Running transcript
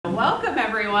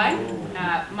everyone.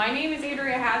 My name is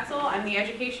Andrea Hatzel. I'm the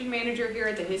education manager here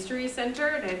at the History Center,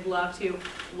 and I'd love to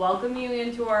welcome you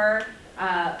into our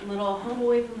little home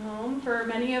away from home for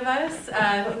many of us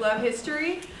who love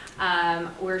history.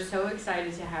 We're so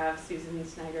excited to have Susan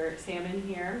Snyder-Salmon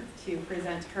here to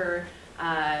present her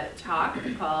talk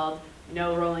called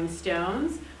No Rolling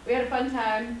Stones. We had a fun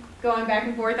time going back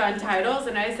and forth on titles,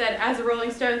 and I said, as a Rolling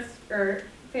Stones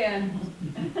fan,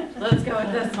 let's go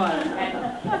with this one. And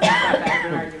got back to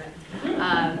an argument.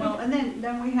 Well, and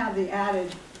then we have the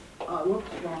added, whoops,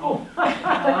 wrong. I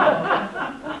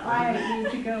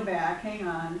need to go back, hang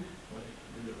on.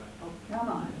 Oh, come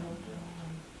on.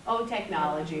 Oh,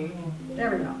 technology.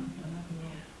 There we go.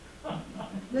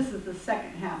 This is the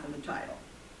second half of the title.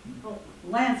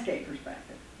 Landscape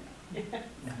perspective.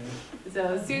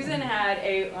 So Susan had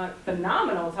a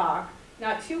phenomenal talk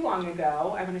not too long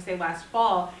ago, I want to say last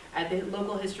fall, at the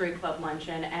local history club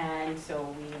luncheon, and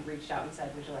so we reached out and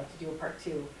said, would you like to do a part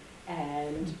 2?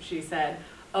 And she said,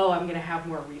 oh, I'm going to have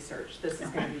more research. This is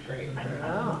going to be great.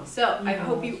 So I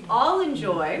hope you all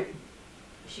enjoy.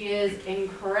 She is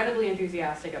incredibly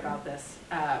enthusiastic about this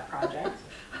project.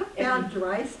 Found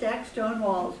dry stack stone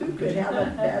walls. Who could have a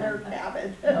better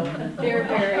cabin? They're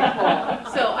very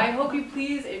cool. So I hope you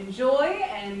please enjoy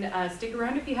and stick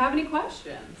around if you have any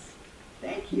questions.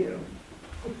 Thank you.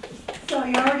 So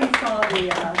you already saw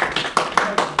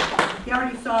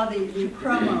the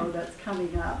promo that's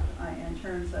coming up in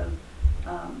terms of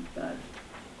the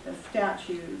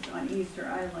statues on Easter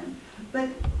Island. But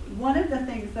one of the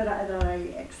things that I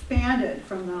expanded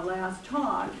from the last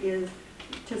talk is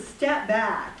to step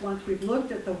back, once we've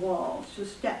looked at the walls, to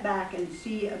step back and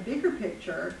see a bigger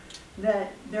picture,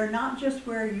 that they're not just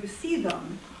where you see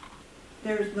them,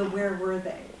 there's the where were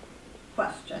they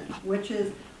question, which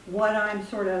is what I'm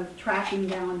sort of tracking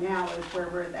down now is where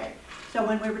were they. So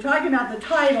when we were talking about the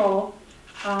title,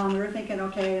 we were thinking,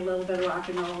 okay, a little bit of rock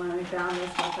and roll, and I found this,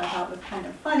 which I thought was kind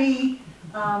of funny.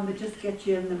 It just gets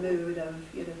you in the mood of,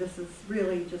 this is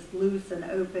really just loose and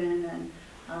open, and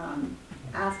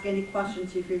ask any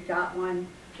questions if you've got one.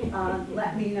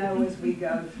 Let me know as we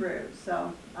go through.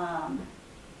 So,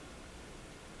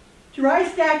 dry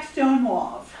stack stone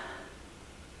walls.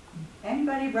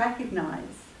 Anybody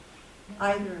recognize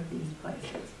either of these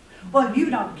places? Well,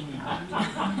 you don't count.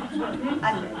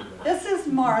 This is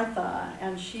Martha,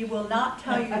 and she will not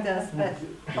tell you this, but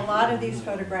a lot of these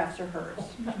photographs are hers.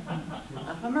 Some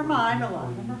of them are mine, a lot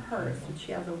of them are hers, and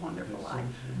she has a wonderful life.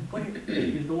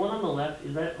 Is the one on the left,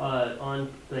 is that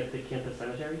on like the campus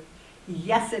cemetery?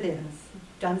 Yes, it is.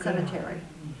 Dunn Cemetery,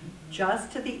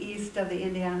 just to the east of the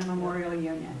Indiana Memorial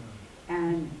Union.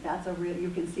 And that's a real, you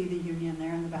can see the Union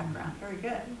there in the background. Very good.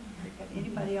 Very good.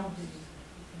 Anybody else?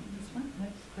 This one?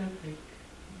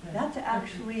 That's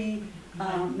actually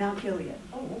Mount Gilead,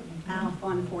 out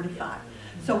on 45.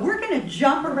 So we're going to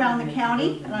jump around the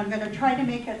county, and I'm going to try to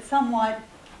make it somewhat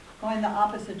going the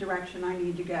opposite direction I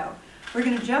need to go. We're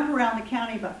going to jump around the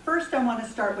county, but first I want to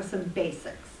start with some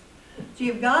basics. So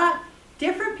you've got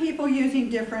different people using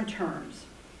different terms.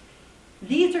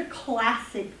 These are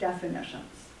classic definitions.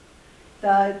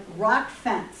 The rock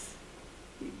fence.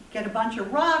 You get a bunch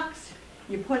of rocks,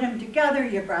 you put them together,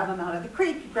 you grab them out of the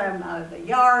creek, you grab them out of the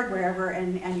yard, wherever,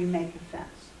 and you make a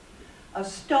fence. A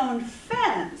stone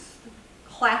fence,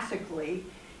 classically,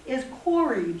 is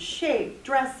quarried, shaped,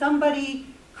 dressed. Somebody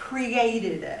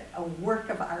created it, a work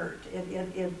of art.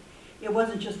 It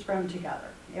wasn't just thrown together.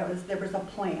 There was a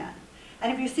plan.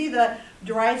 And if you see the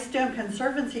Dry Stone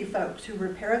Conservancy folks who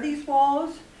repair these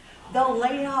walls, they'll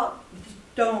lay out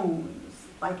stones,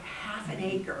 like half an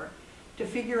acre, to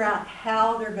figure out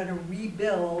how they're going to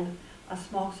rebuild a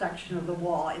small section of the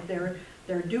wall. If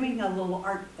they're doing a little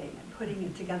art thing and putting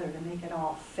it together to make it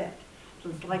all fit. So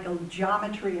it's like a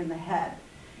geometry in the head.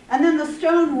 And then the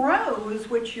stone rows,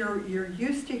 which you're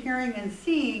used to hearing and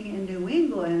seeing in New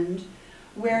England,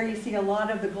 where you see a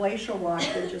lot of the glacial rock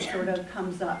that just sort of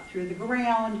comes up through the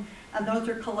ground, and those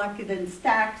are collected in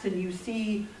stacks, and you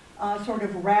see sort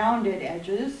of rounded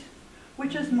edges,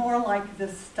 which is more like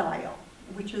this style,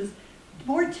 which is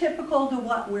more typical to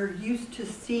what we're used to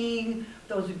seeing,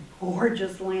 those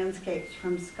gorgeous landscapes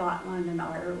from Scotland and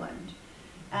Ireland.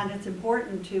 And it's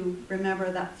important to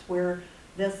remember that's where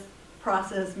this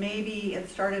process, maybe it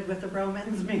started with the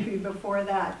Romans, maybe before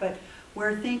that, but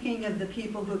we're thinking of the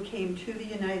people who came to the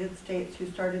United States who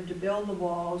started to build the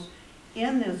walls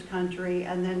in this country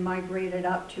and then migrated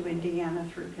up to Indiana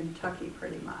through Kentucky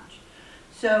pretty much.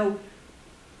 So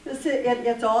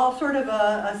it's all sort of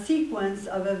a sequence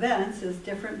of events as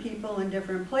different people in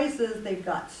different places. They've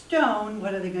got stone.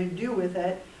 What are they going to do with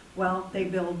it? Well, they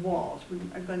build walls. We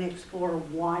are going to explore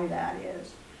why that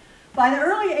is. By the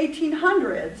early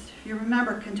 1800s, if you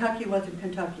remember, Kentucky wasn't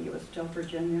Kentucky, it was still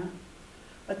Virginia.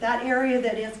 But that area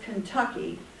that is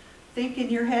Kentucky, think in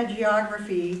your head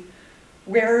geography,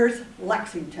 where's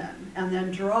Lexington? And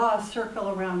then draw a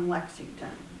circle around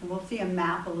Lexington. And we'll see a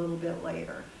map a little bit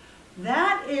later.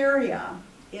 That area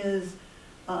is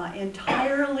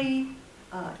entirely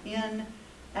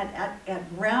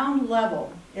at ground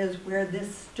level is where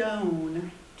this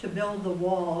stone to build the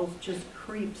walls just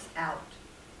creeps out.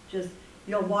 Just,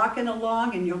 you're walking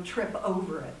along and you'll trip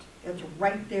over it. It's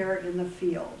right there in the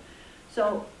field.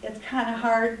 So it's kind of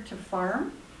hard to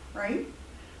farm, right?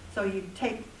 So you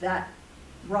take that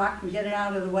rock and get it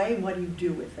out of the way, and what do you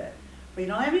do with it? Well,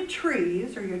 you don't have any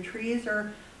trees, or your trees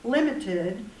are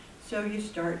limited, so you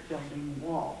start building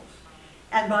walls.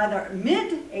 And by the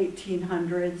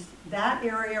mid-1800s, that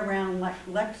area around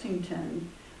Lexington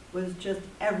was just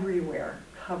everywhere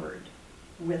covered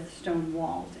with stone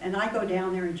walls. And I go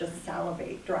down there and just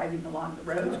salivate driving along the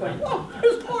roads going, whoa,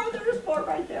 there's more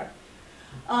right there.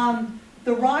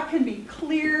 The rock can be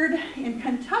cleared. In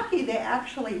Kentucky, they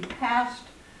actually passed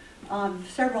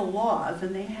several laws,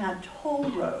 and they had toll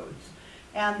roads.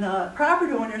 And the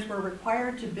property owners were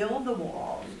required to build the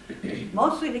walls,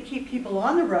 mostly to keep people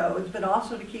on the roads, but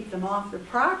also to keep them off the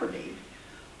property.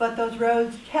 But those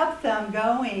roads kept them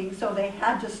going, so they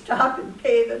had to stop and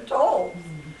pay the tolls.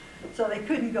 So they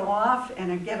couldn't go off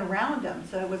and get around them.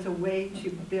 So it was a way to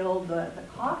build the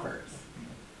coffers.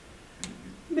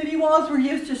 Mini walls were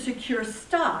used to secure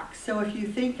stock. So if you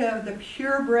think of the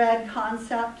purebred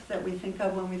concept that we think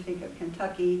of when we think of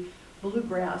Kentucky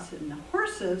bluegrass and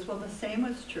horses, well, the same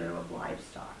was true of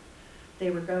livestock.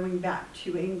 They were going back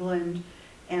to England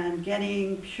and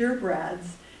getting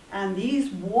purebreds, and these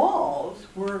walls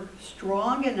were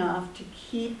strong enough to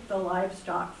keep the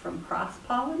livestock from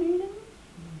cross-pollinating.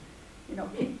 You know,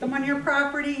 keep them on your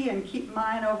property and keep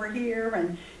mine over here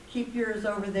and keep yours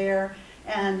over there,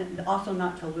 and also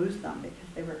not to lose them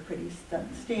because they were pretty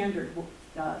standard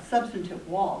substantive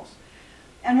walls.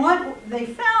 And what they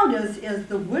found is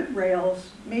the wood rails,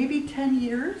 maybe 10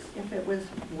 years if it was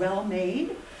well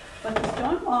made, but the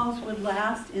stone walls would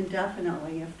last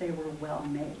indefinitely if they were well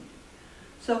made.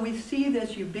 So we see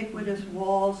this ubiquitous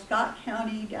wall, Scott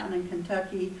County down in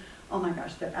Kentucky. Oh my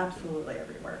gosh, they're absolutely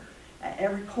everywhere. At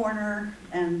every corner,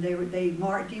 and they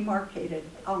demarcated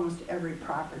almost every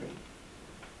property.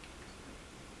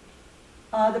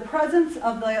 The presence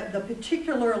of the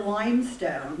particular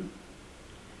limestone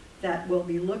that we'll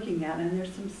be looking at, and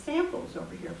there's some samples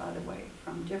over here, by the way,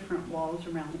 from different walls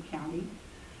around the county.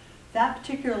 That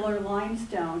particular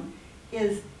limestone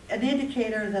is an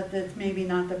indicator that it's maybe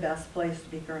not the best place to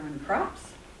be growing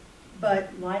crops,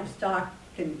 but livestock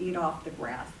can eat off the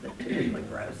grass that typically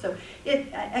grows. So it,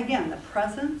 again, the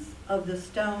presence of the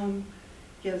stone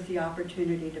gives the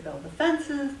opportunity to build the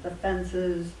fences. The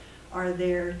fences are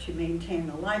there to maintain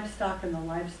the livestock, and the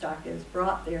livestock is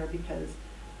brought there because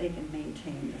they can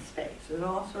maintain the space. So it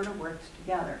all sort of works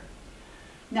together.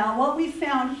 Now, what we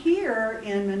found here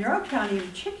in Monroe County in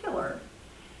particular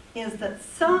is that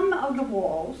some of the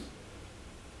walls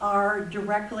are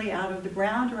directly out of the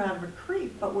ground or out of a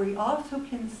creek, but we also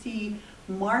can see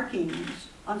markings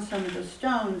on some of the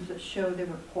stones that show they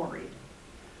were quarried.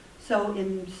 So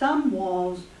in some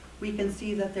walls, we can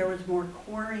see that there was more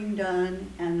quarrying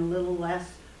done and a little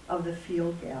less of the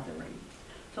field gathering.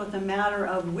 So it's a matter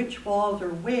of which walls are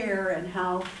where and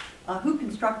how, who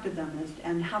constructed them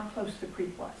and how close the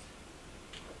creek was.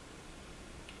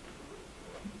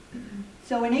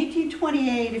 So in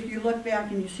 1828, if you look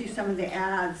back and you see some of the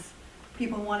ads,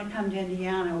 people want to come to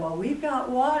Indiana. Well, we've got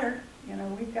water, you know,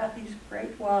 we've got these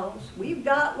great wells, we've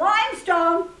got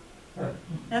limestone.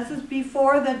 This is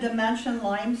before the dimension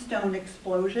limestone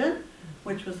explosion,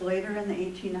 which was later in the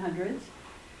 1800s.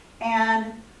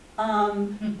 And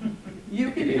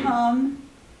you can come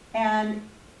and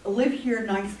live here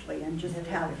nicely and just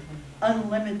have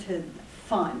unlimited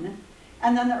fun.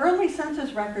 And then the early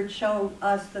census records show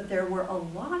us that there were a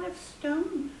lot of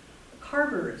stone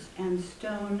carvers and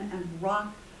stone and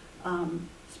rock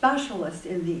specialists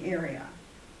in the area.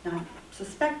 Now, I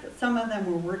suspect that some of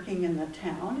them were working in the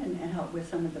town and helped with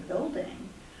some of the building,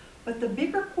 but the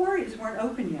bigger quarries weren't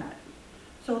open yet.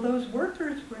 So those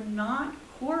workers were not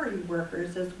quarry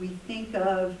workers as we think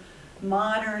of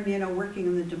modern, you know, working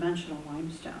in the dimensional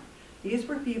limestone. These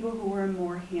were people who were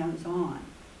more hands-on.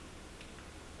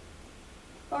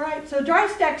 All right, so dry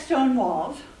stack stone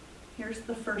walls. Here's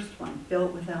the first one,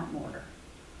 built without mortar.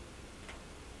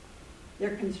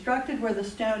 They're constructed where the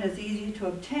stone is easy to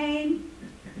obtain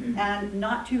and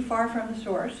not too far from the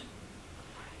source.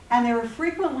 And they were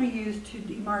frequently used to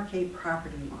demarcate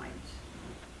property lines.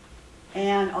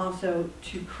 and also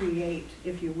to create,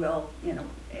 if you will,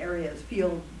 areas,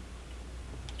 field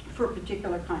for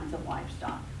particular kinds of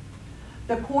livestock.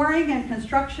 The quarrying and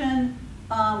construction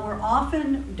were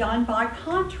often done by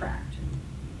contract,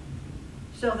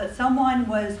 so that someone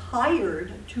was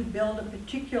hired to build a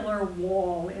particular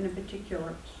wall in a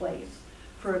particular place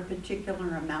for a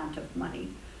particular amount of money.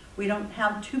 We don't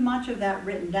have too much of that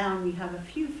written down, we have a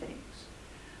few things.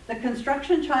 The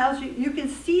construction trials, you can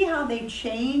see how they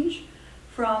change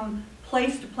from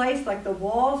place to place, like the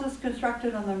walls is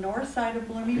constructed on the north side of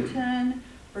Bloomington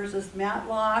versus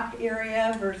Matlock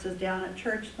area versus down at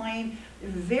Church Lane.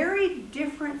 Very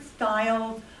different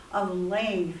styles of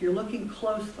laying, if you're looking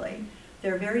closely.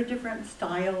 They're very different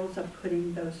styles of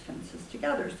putting those fences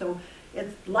together. So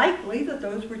it's likely that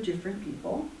those were different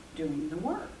people doing the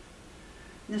work.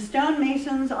 The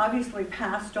stonemasons obviously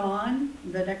passed on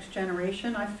the next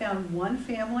generation. I found one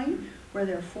family where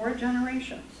there are 4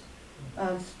 generations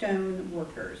of stone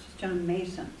workers, stone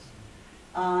masons.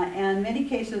 And in many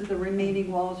cases, the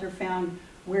remaining walls are found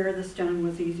where the stone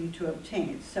was easy to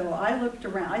obtain. So I looked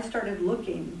around, I started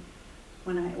looking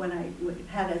when I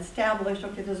had established,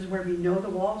 okay, this is where we know the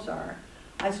walls are.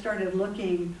 I started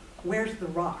looking, where's the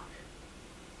rock?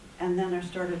 And then I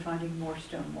started finding more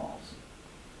stone walls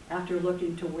after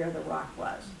looking to where the rock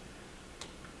was.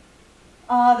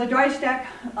 The dry stack,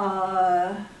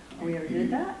 we already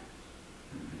did that.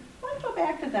 Let's go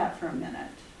back to that for a minute.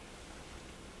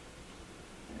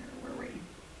 Where were we?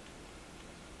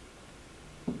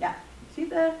 Yeah, see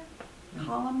the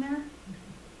column there?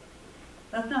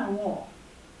 That's not a wall.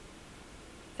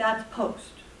 That's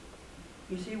post.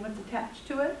 You see what's attached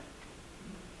to it?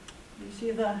 You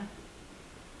see the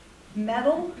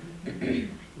metal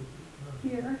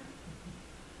here?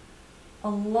 A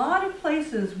lot of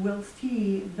places will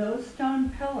see those stone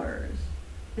pillars,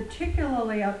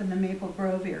 particularly up in the Maple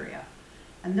Grove area.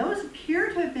 And those appear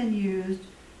to have been used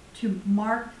to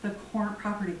mark the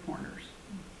property corners.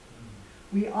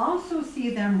 We also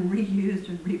see them reused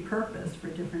and repurposed for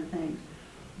different things.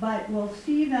 But we'll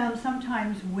see them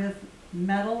sometimes with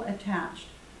metal attached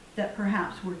that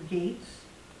perhaps were gates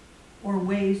or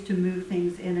ways to move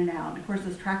things in and out. And of course,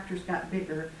 as tractors got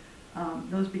bigger,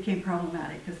 those became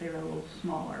problematic because they were a little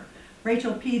smaller.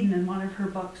 Rachel Peden in one of her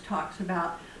books talks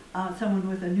about someone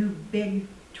with a new big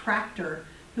tractor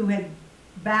who had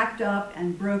backed up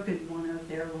and broken one of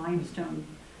their limestone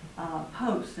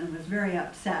posts and was very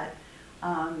upset.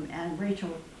 And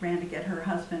Rachel ran to get her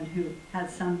husband, who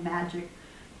had some magic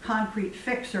concrete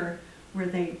fixer where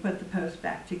they put the post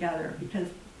back together because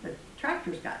the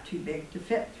tractors got too big to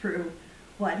fit through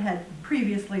what had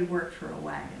previously worked for a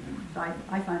wagon. So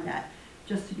I find that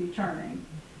just to be charming.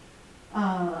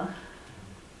 All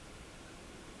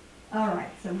right,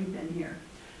 so we've been here.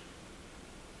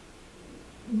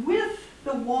 With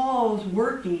the walls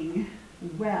working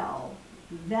well,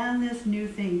 then this new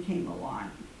thing came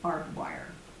along, barbed wire.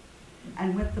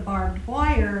 And with the barbed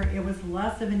wire, it was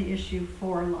less of an issue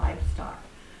for livestock.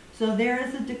 So there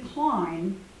is a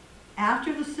decline.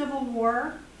 After the Civil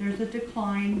War, there's a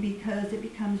decline because it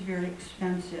becomes very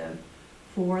expensive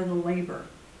for the labor.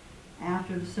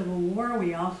 After the Civil War,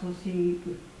 we also see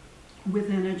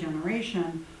within a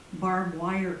generation, barbed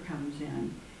wire comes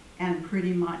in and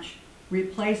pretty much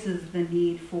replaces the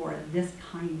need for this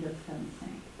kind of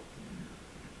fencing.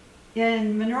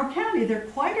 In Monroe County, there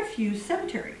are quite a few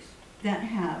cemeteries that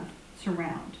have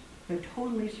surround. They're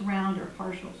totally surround or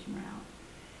partial surround.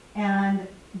 And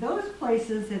those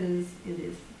places, it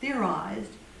is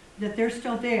theorized that they're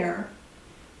still there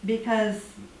because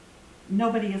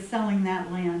nobody is selling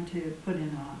that land to put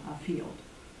in a field.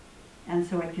 And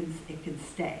so it can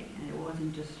stay, and it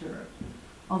wasn't disturbed.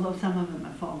 Although some of them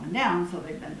have fallen down, so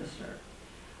they've been disturbed.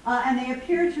 And they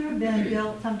appear to have been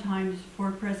built sometimes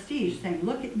for prestige, saying,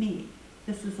 look at me,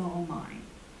 this is all mine.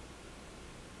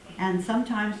 And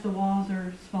sometimes the walls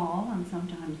are small, and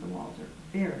sometimes the walls are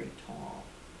very tall.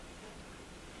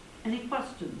 Any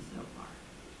questions so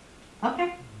far?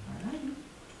 Okay,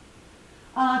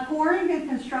 all right. Quarrying and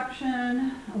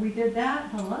construction, we did that,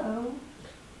 hello.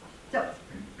 So,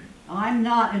 I'm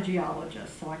not a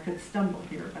geologist, so I could stumble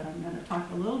here, but I'm going to talk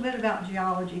a little bit about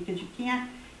geology because you can't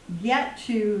get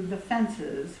to the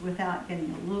fences without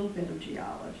getting a little bit of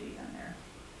geology in there.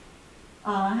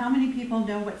 How many people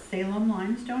know what Salem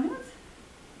limestone is?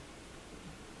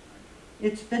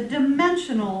 It's the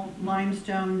dimensional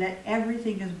limestone that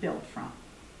everything is built from.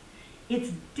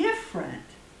 It's different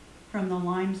from the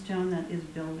limestone that is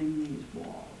building these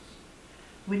walls.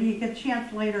 When you get a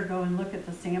chance later, go and look at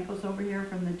the samples over here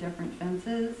from the different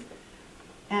fences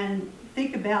and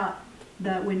think about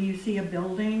that when you see a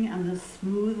building and the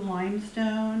smooth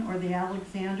limestone, or the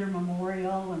Alexander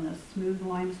Memorial and the smooth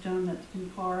limestone that's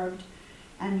been carved,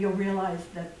 and you'll realize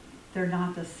that they're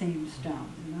not the same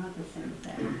stone, they're not the same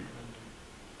thing.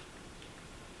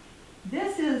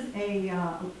 This is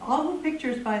all the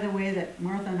pictures, by the way, that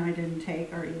Martha and I didn't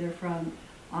take are either from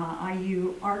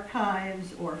IU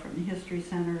archives or from the History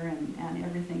Center, and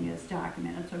everything is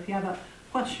documented. So if you have a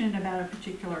question about a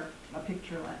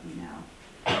picture, let me know.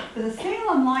 But the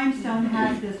Salem limestone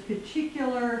has this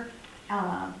particular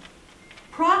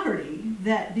property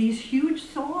that these huge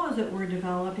saws that were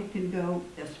developed, it can go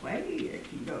this way, it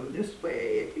can go this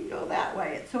way, it can go that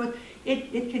way. So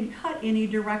it can cut any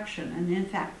direction, and in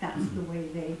fact that's the way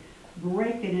they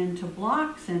break it into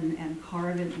blocks and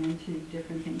carve it into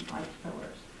different things like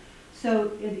pillars.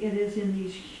 So it is in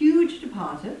these huge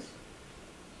deposits,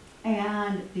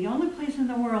 and the only place in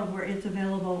the world where it's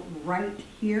available right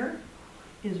here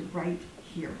is right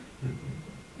here,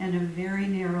 in a very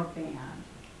narrow band.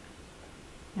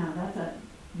 Now that's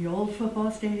the old football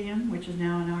stadium, which is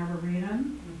now an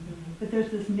arboretum. But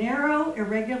there's this narrow,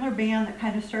 irregular band that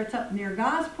kind of starts up near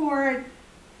Gosport,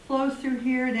 flows through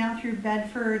here, down through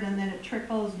Bedford, and then it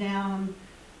trickles down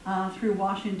through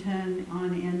Washington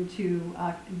on into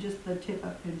just the tip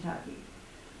of Kentucky.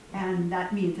 And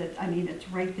that means it's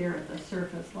right there at the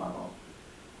surface level.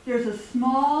 There's a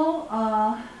small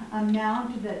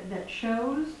amount that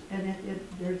shows, and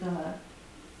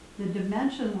the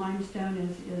dimension limestone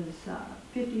is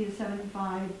 50 to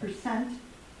 75%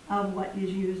 of what is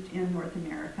used in North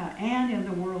America and in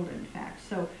the world, in fact.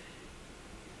 So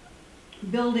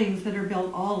buildings that are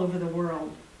built all over the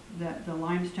world, the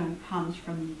limestone comes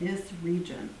from this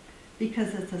region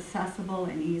because it's accessible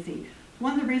and easy.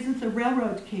 One of the reasons the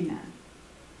railroads came in,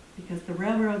 because the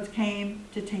railroads came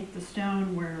to take the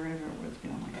stone wherever it was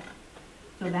going.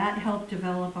 So that helped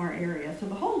develop our area. So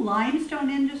the whole limestone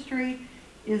industry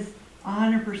is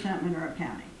 100% Monroe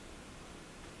County.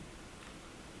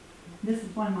 This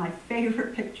is one of my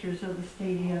favorite pictures of the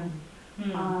stadium.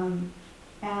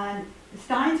 And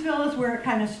Steinsville is where it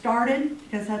kind of started,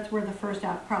 because that's where the first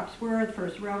outcrops were. The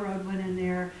first railroad went in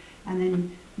there. And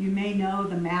then you may know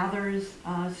the Mathers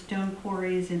stone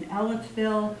quarries in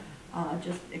Ellettsville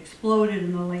just exploded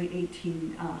in the late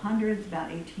 1800s, about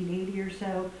 1880 or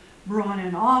so. Brought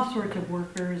in all sorts of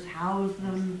workers, housed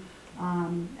them,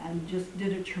 and just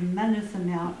did a tremendous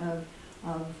amount of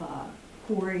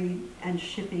quarry and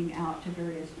shipping out to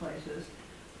various places.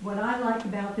 What I like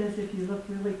about this, if you look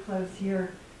really close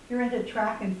here, you're into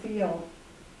track and field.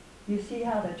 You see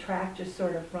how the track just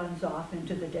sort of runs off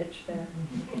into the ditch there?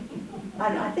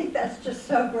 I think that's just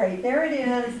so great. There it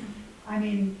is. I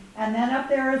mean, and then up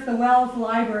there is the Wells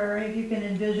Library, if you can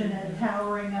envision it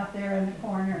towering up there in the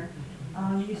corner.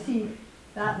 You see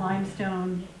that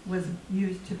limestone was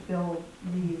used to build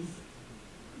these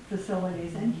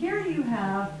facilities. And here you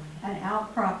have an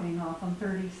outcropping off on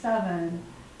 37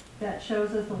 that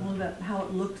shows us a little bit how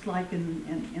it looks like in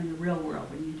the real world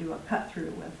when you do a cut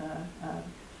through with a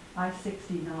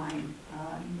I-69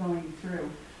 going through.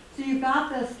 So you've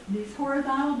got these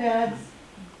horizontal beds.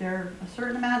 They're a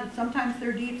certain amount, sometimes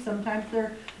they're deep, sometimes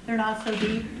they're not so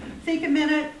deep. Think a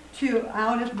minute to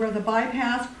out of where the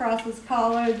bypass crosses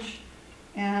College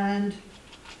and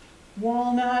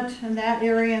Walnut and that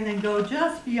area, and then go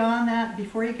just beyond that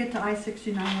before you get to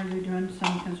I-69 where they're doing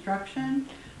some construction.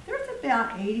 There's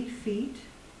about 80 feet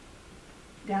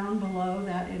down below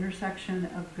that intersection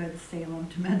of good Salem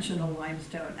dimensional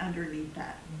limestone underneath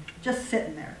that, just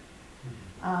sitting there.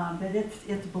 But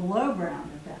it's below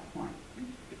ground at that point.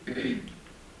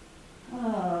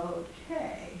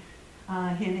 Okay,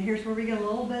 and here's where we get a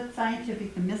little bit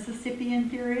scientific. The Mississippian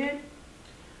period,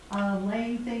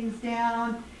 laying things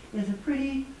down, is a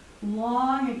pretty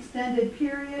long extended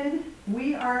period.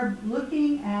 We are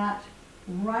looking at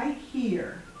right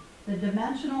here. The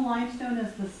dimensional limestone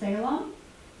is the Salem,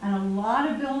 and a lot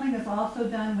of building is also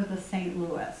done with the St.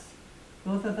 Louis.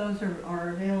 Both of those are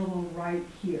available right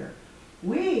here.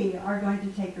 We are going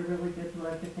to take a really good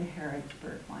look at the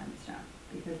Harrodsburg limestone,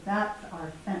 because that's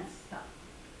our fence stuff.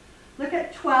 Look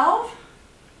at 12,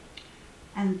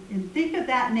 and think of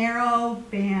that narrow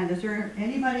band. Is there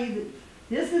anybody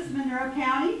this is Monroe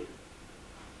County.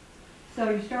 So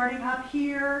you're starting up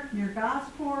here near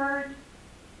Gosport,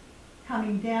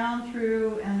 coming down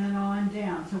through and then on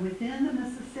down. So within the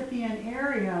Mississippian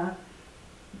area,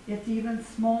 it's even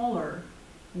smaller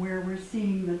where we're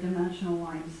seeing the dimensional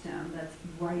limestone that's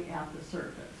right at the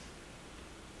surface.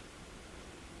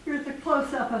 Here's a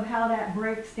close-up of how that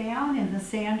breaks down in the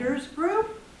Sanders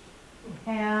group.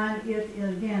 And it,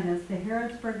 again, it's the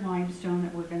Harrodsburg limestone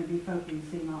that we're going to be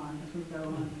focusing on as we go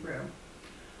on through.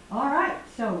 All right,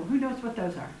 so who knows what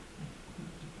those are?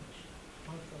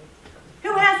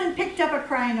 Who hasn't picked up a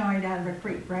crinoid out of a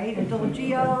creek, right? A little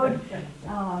geode.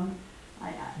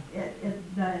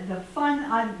 The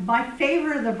fun, my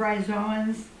favorite of the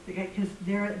bryozoans,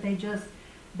 because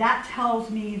that tells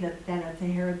me that it's a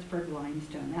Harrodsburg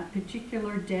limestone, that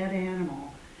particular dead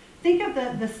animal. Think of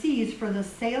the Cs for the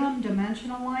Salem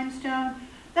dimensional limestone.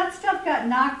 That stuff got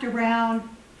knocked around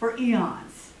for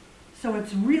eons. So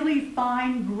it's really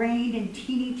fine grained and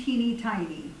teeny, teeny,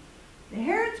 tiny. The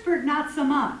Harrodsburg, not so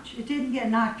much. It didn't get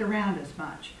knocked around as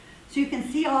much. So you can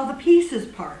see all the pieces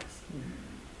parts.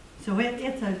 So it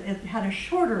had a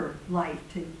shorter life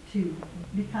to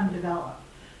become developed.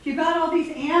 So you've got all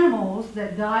these animals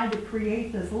that died to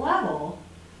create this level,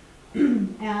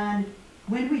 and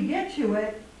when we get to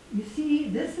it, you see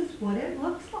this is what it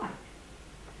looks like.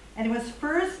 And it was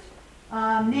first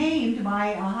named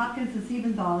by Hopkins and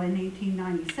Siebenthal in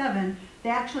 1897. They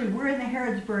actually were in the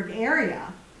Harrodsburg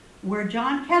area, where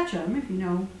John Ketchum, if you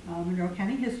know Monroe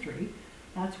County history,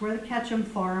 that's where the Ketchum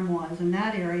farm was, in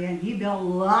that area, and he built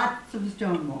lots of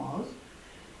stone walls.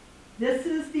 This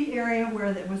is the area where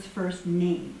it was first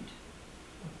named.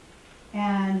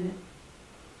 And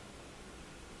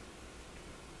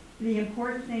the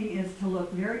important thing is to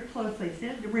look very closely. Does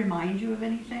it remind you of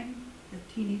anything? The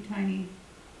teeny tiny,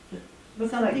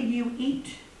 something like you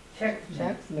eat? Chex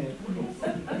Mix.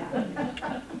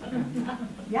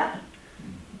 Yep.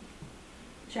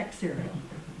 Check cereal.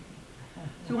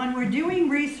 So when we're doing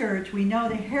research, we know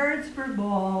the Harrodsburg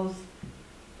walls,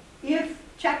 if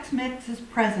Chex Mix is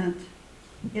present,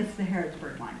 it's the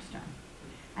Harrodsburg limestone.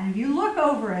 And if you look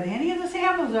over at any of the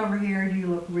samples over here, and you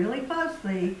look really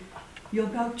closely, you'll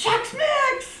go, Chex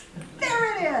Mix!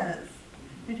 There it is!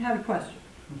 Did you have a question?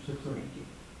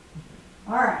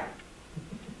 All right.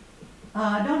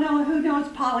 Don't know who knows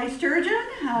Polly Sturgeon.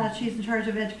 She's in charge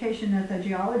of education at the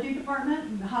geology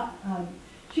department.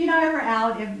 She and I were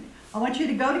out. I want you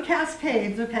to go to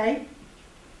Cascades, okay?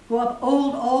 Go up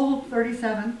old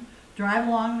 37, drive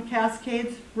along the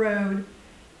Cascades Road,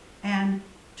 and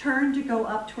turn to go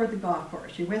up toward the golf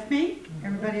course. You with me?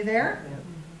 Everybody there?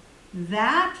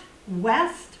 That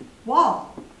west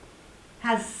wall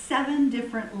has 7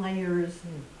 different layers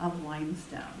of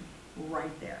limestone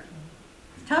right there.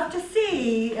 It's tough to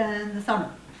see in the summer.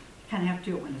 You kind of have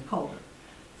to do it when it's colder.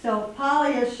 So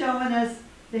Polly is showing us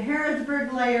the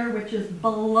Harrodsburg layer, which is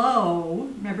below,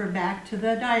 remember back to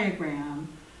the diagram,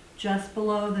 just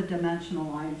below the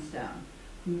dimensional limestone.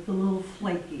 It's a little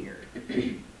flakier.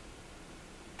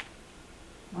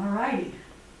 All righty.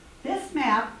 This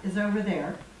map is over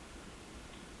there,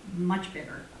 much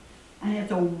bigger. And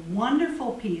it's a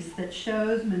wonderful piece that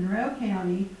shows Monroe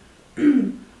County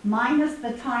minus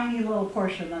the tiny little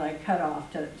portion that I cut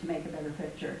off to make a better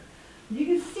picture. You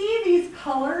can see these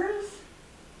colors.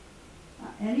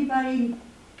 Anybody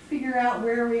figure out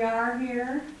where we are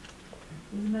here?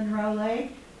 This is Monroe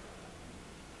Lake.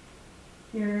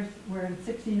 Here's where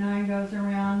 69 goes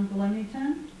around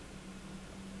Bloomington.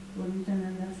 Bloomington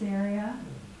in this area.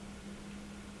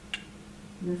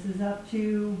 This is up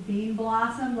to Bean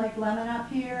Blossom, Lake Lemon up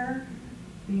here.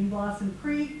 Bean Blossom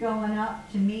Creek going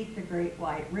up to meet the Great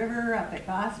White River up at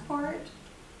Gosport.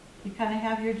 You kind of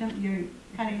have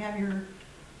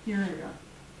your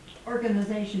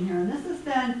organization here. And this is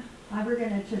then, we're going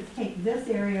to just take this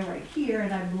area right here,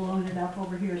 and I've blown it up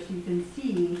over here so you can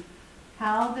see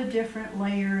how the different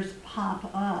layers pop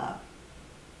up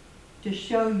to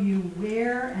show you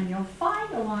where, and you'll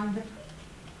find along the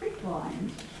creek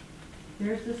lines,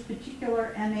 there's this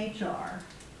particular MHR.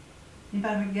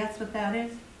 Anybody would guess what that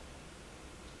is?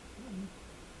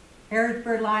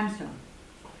 Harrodsburg limestone.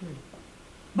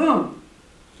 Boom.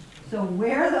 So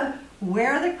where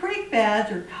the creek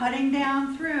beds are cutting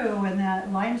down through and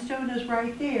that limestone is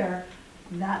right there,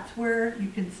 that's where you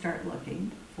can start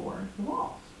looking for the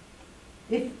walls,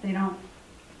 if they don't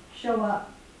show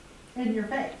up in your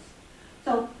face.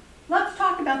 So let's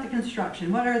talk about the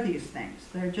construction. What are these things?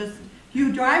 They're just,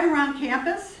 you drive around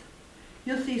campus,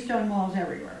 you'll see stone walls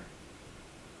everywhere.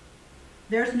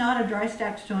 There's not a dry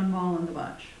stack stone wall in the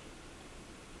bunch.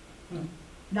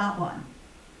 Not one.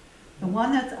 The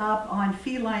one that's up on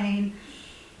Fee Lane,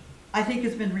 I think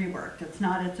has been reworked. It's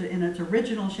not in its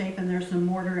original shape, and there's some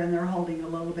mortar and they're holding a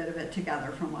little bit of it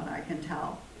together from what I can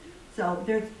tell. So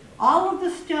there's, all of the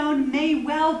stone may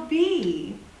well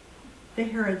be the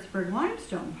Harrodsburg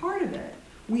limestone, part of it.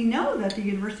 We know that the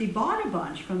university bought a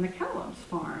bunch from the Kellog's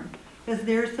farm because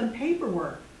there's some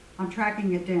paperwork. I'm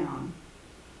tracking it down.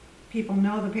 People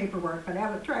know the paperwork, but I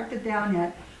haven't tracked it down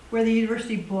yet, where the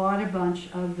university bought a bunch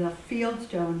of the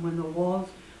fieldstone when the walls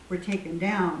were taken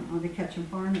down on the Ketchum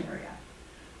Farm area.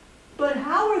 But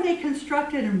how are they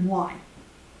constructed and why?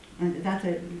 And that's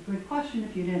a good question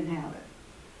if you didn't have it.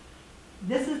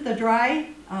 This is the dry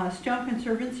stone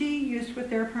conservancy used with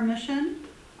their permission.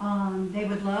 They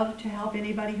would love to help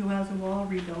anybody who has a wall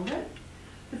rebuild it.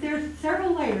 But there's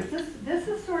several layers. This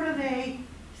is sort of a,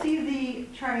 see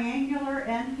the triangular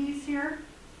end piece here?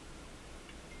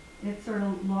 It's sort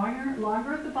of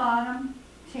longer at the bottom,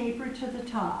 tapered to the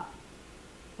top.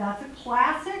 That's a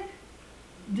classic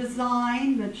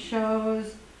design that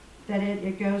shows that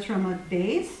it goes from a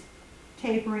base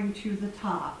tapering to the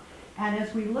top. And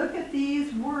as we look at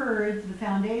these words, the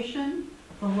foundation,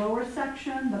 the lower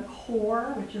section, the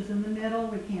core, which is in the middle,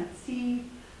 we can't see,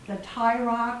 the tie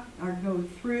rock are go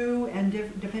through, and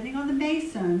depending on the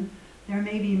mason, there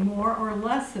may be more or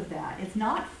less of that. It's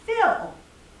not fill,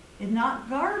 it's not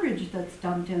garbage that's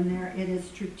dumped in there, it is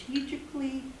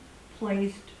strategically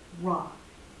placed rock.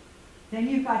 Then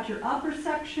you've got your upper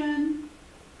section,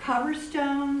 cover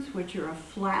stones, which are a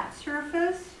flat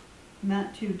surface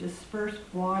meant to disperse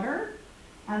water,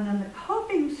 and then the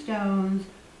coping stones,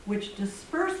 which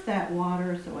disperse that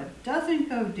water so it doesn't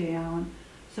go down,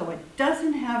 so it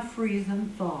doesn't have freeze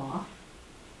and thaw,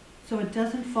 so it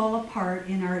doesn't fall apart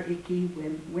in our icky,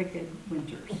 wicked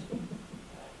winters.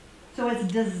 So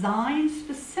it's designed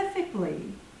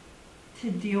specifically to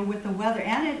deal with the weather,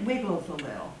 and it wiggles a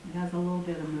little. It has a little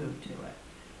bit of move to it.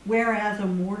 Whereas a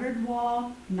mortared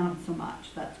wall, not so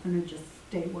much. That's going to just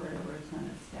stay wherever it's going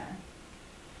to stay.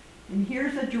 And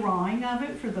here's a drawing of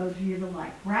it for those of you that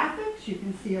like graphics. You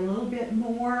can see a little bit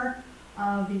more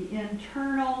of the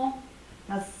internal.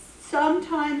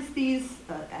 Sometimes these,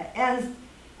 as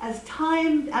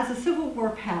the Civil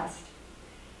War passed,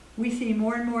 we see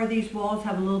more and more of these walls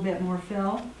have a little bit more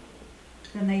fill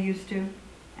than they used to,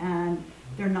 and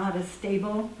they're not as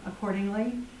stable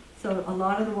accordingly. So a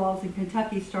lot of the walls in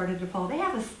Kentucky started to fall. They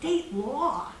have a state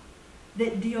law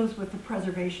that deals with the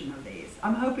preservation of these.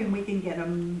 I'm hoping we can get a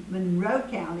Monroe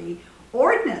County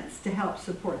ordinance to help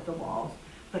support the walls,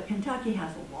 but Kentucky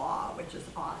has a law, which is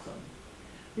awesome.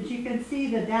 But you can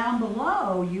see that down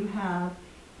below you have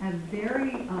a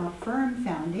very firm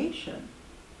foundation,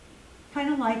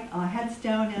 kind of like a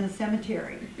headstone in a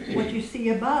cemetery. What you see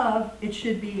above, it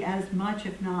should be as much,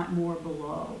 if not more,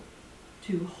 below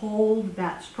to hold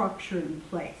that structure in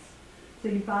place. So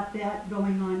you've got that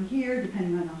going on here.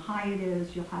 Depending on how high it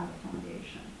is, you'll have a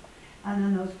foundation. And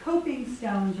then those coping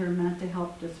stones are meant to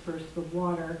help disperse the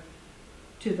water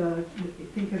to the,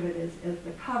 think of it as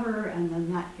the cover, and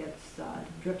then that gets,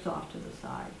 drips off to the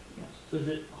side, yes. So is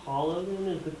it hollow then,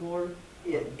 is the core?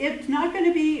 It's not going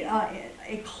to be,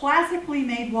 a classically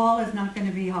made wall is not going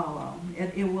to be hollow.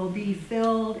 It will be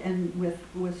filled and with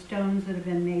stones that have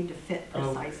been made to fit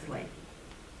precisely.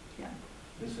 Yeah.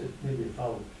 This is maybe a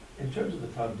follow. In terms of the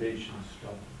foundation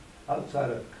stone, outside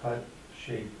of cut,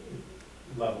 shape,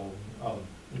 level of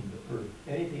in the earth,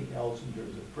 anything else in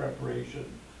terms of preparation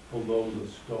below the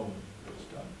stone that's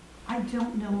done? I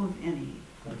don't know of any.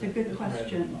 It's a good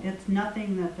question. It's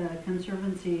nothing that the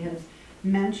Conservancy has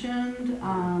mentioned.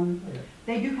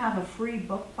 They do have a free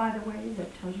book, by the way,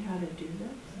 that tells you how to do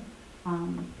this.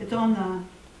 It's on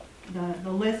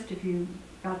the list if you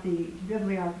got the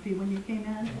bibliography when you came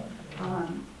in.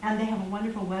 And they have a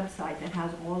wonderful website that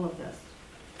has all of this.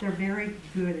 They're very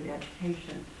good at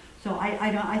education. So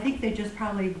I think they just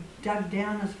probably dug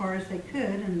down as far as they could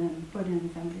and then put in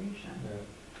the foundation. Yeah.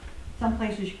 Some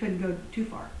places you couldn't go too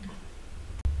far.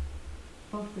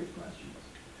 Both good questions.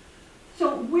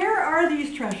 So where are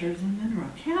these treasures in Monroe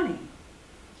County?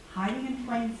 Hiding in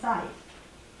plain sight.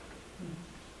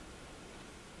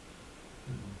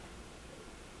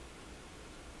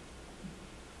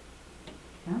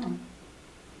 Oh.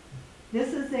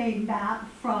 This is a map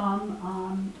from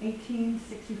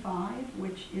 1865,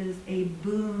 which is a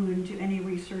boon to any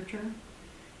researcher.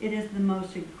 It is the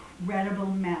most incredible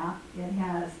map. It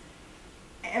has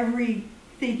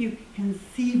everything you can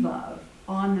conceive of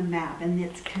on the map, and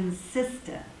it's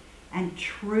consistent and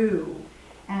true.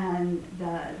 And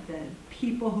the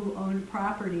people who owned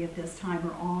property at this time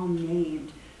are all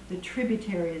named. The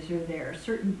tributaries are there.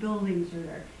 Certain buildings are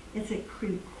there. It's an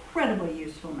incredibly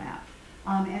useful map.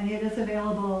 And it is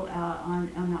available on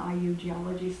the IU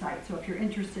geology site. So if you're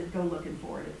interested, go looking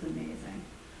for it. It's amazing.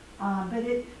 But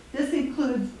this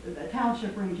includes the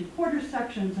township range and quarter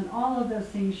sections and all of those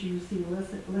things you see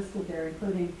listed there,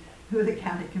 including who the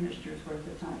county commissioners were at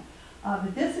the time.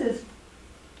 But this is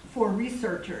for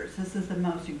researchers. This is the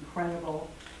most incredible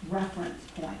reference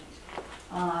point.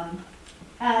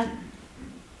 And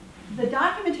the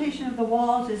documentation of the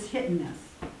walls is hit and miss.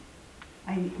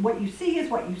 What you see is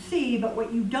what you see, but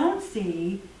what you don't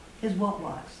see is what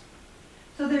was.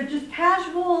 So they're just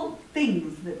casual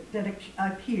things that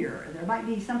appear. There might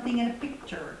be something in a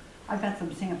picture. I've got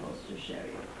some samples to show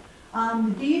you.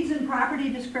 The deeds and property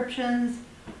descriptions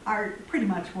are pretty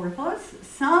much worthless.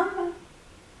 Some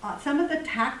of the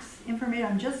tax information,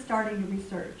 I'm just starting to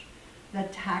research the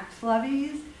tax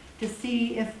levies to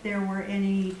see if there were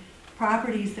any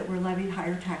properties that were levied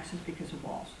higher taxes because of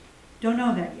walls. Don't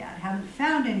know that yet. Haven't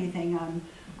found anything.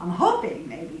 I'm hoping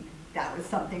maybe that was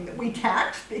something that we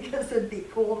taxed because it'd be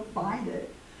cool to find it.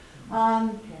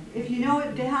 If you know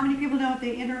it, how many people know what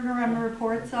the interim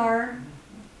reports are?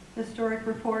 Historic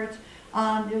reports.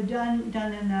 They're done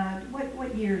in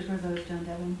what years were those done,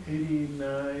 Devin? 89,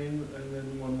 and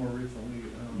then one more recently.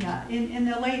 Yeah, in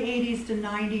the late 80s to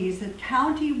 90s, it's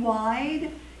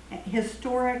county-wide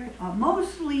historic,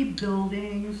 mostly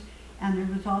buildings, and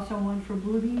there was also one for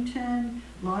Bloomington.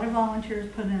 A lot of volunteers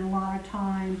put in a lot of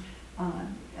time,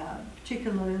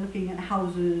 particularly looking at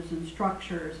houses and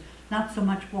structures, not so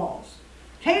much walls.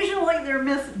 Occasionally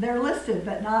they're listed,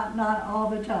 but not all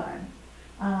the time.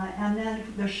 And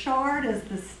then the Shard is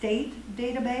the state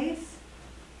database,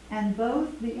 and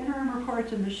both the interim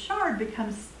reports and the Shard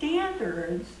become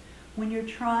standards when you're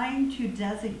trying to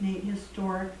designate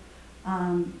historic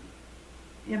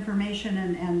information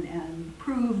and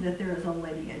prove that there is a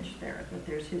lineage there, that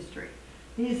there's history.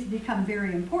 These become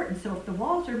very important, so if the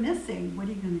walls are missing, what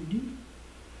are you going to do?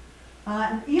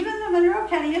 Even the Monroe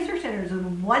County History Center is a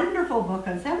wonderful book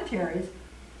on cemeteries,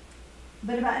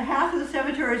 but about half of the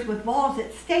cemeteries with walls,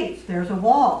 it states there's a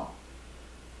wall.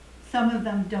 Some of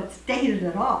them don't state it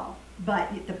at all,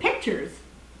 but the pictures,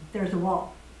 there's a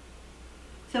wall.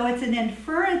 So it's an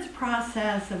inference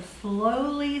process of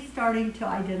slowly starting to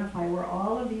identify where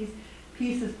all of these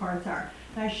pieces, parts are.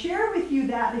 And I share with you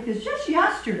that because just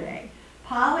yesterday,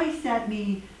 Polly sent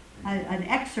me an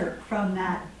excerpt from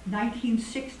that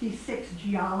 1966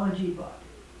 geology book.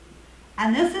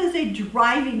 And this is a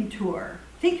driving tour.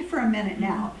 Think for a minute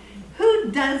now.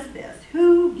 Who does this?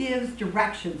 Who gives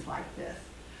directions like this?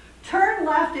 Turn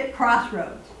left at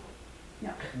crossroads.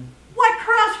 No. What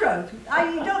crossroads? I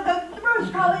don't know. The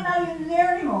road's probably not even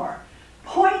there anymore.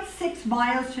 0.6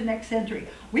 miles to next century.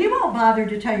 We won't bother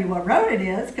to tell you what road it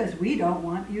is because we don't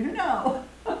want you to know.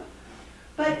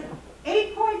 But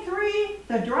 8.3,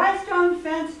 the dry stone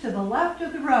fence to the left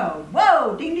of the road.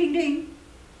 Whoa, ding, ding, ding.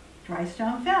 Dry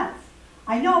stone fence.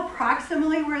 I know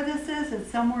approximately where this is. It's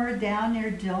somewhere down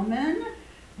near Dillman,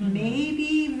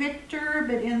 maybe Victor,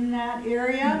 but in that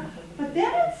area. But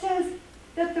then it says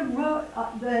that the road,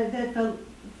 that the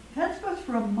fence goes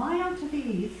for a mile to the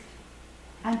east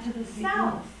and to the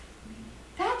south.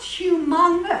 That's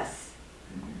humongous.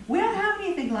 We don't have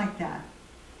anything like that.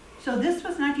 So this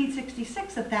was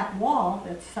 1966 that wall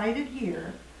that's cited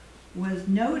here was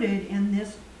noted in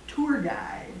this tour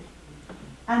guide.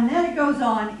 And then it goes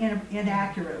on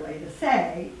inaccurately to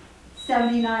say,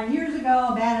 79 years ago,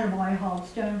 a man and a boy hauled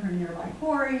stone from nearby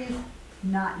quarries.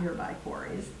 Not nearby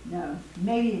quarries, no,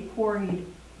 maybe a quarried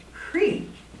creek.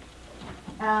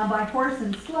 By horse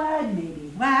and sled,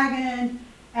 maybe wagon,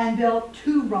 and built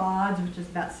 2 rods, which is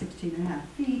about 16.5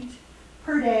 feet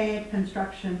per day at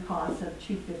construction costs of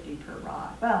 $2.50 per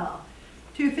rod. Well,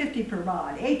 $2.50 per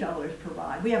rod, $8 per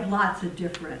rod. We have lots of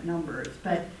different numbers,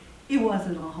 but it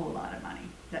wasn't a whole lot of money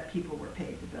that people were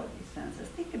paid to build these fences.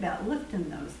 Think about lifting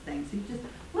those things. You just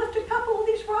lift a couple of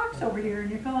these rocks over here and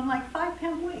you're going like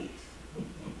 5-pound weights.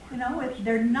 You know,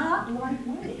 they're not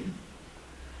lightweight.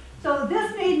 So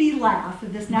this made me laugh,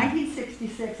 this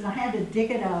 1966, and I had to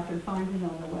dig it up and find it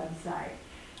on the website.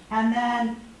 And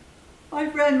then my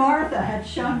friend Martha had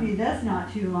shown me this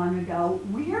not too long ago.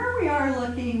 Here we are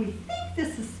looking, we think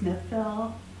this is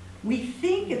Smithville. We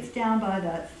think it's down by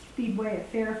the Speedway at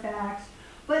Fairfax.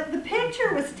 But the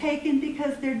picture was taken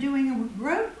because they're doing a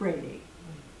road grading.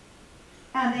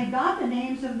 And they got the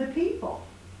names of the people.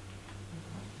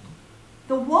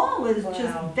 The wall is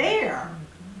just there.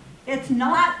 It's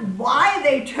not why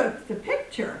they took the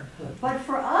picture. But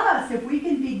for us, if we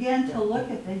can begin to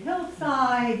look at the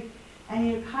hillside and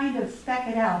you kind of spec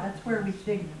it out, that's where we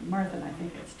think, Martha, I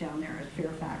think it's down there at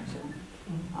Fairfax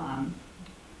and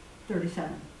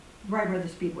 37, right where the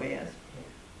Speedway is.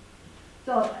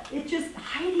 So it's just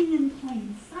hiding in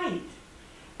plain sight.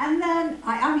 And then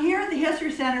I'm here at the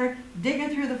History Center digging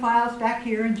through the files back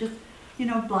here and just, you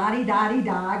know,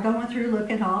 blah-de-da-de-da, going through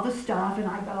looking at all the stuff, and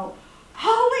I go,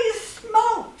 holy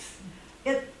smokes!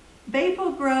 It's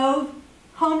Maple Grove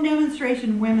Home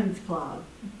Demonstration Women's Club.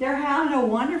 They're having a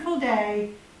wonderful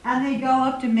day, and they go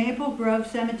up to Maple Grove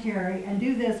Cemetery and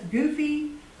do this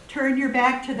goofy, turn your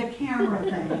back to the camera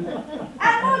thing. And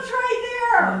what's right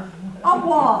there? A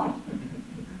wall.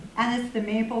 And it's the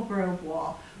Maple Grove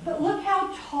wall. But look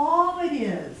how tall it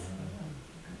is.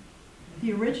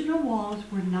 The original walls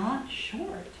were not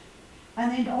short.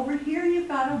 And then over here you've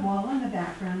got a wall in the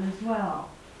background as well.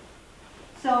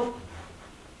 So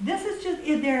this is just,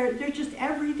 they're just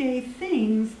everyday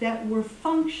things that were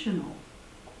functional.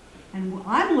 And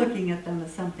I'm looking at them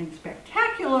as something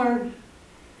spectacular.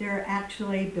 They're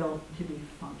actually built to be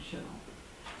functional.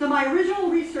 So my original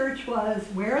research was,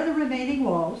 where are the remaining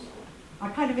walls? I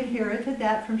kind of inherited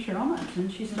that from Cheryl Munson.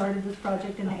 She started this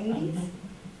project in the 80s.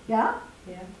 Yeah?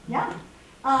 Yeah. Yeah.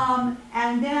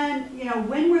 And then, you know,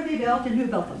 when were they built and who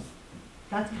built them?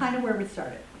 That's kind of where we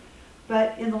started.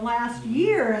 But in the last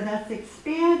year, that's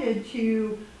expanded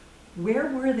to where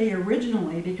were they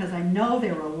originally, because I know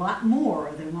there were a lot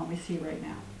more than what we see right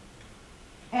now.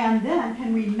 And then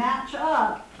can we match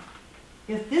up,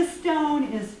 if this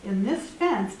stone is in this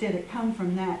fence, did it come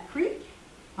from that creek?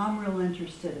 I'm real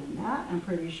interested in that. I'm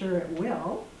pretty sure it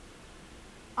will.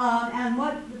 And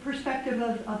what the perspective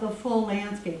of the full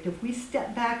landscape. If we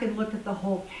step back and look at the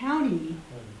whole county,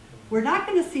 we're not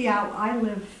going to see out, I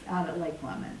live out at Lake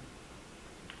Lemon,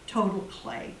 total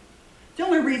clay. The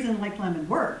only reason Lake Lemon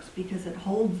works because it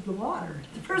holds the water.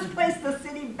 It's the first place the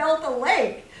city built a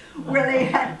lake where they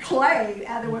had clay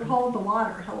and it would hold the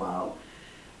water, hello.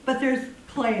 But there's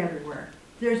clay everywhere.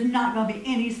 There's not going to be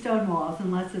any stone walls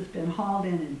unless it's been hauled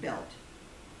in and built,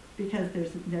 because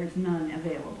there's none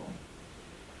available.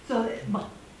 So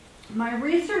my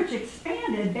research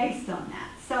expanded based on that.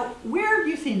 So where have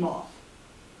you seen walls?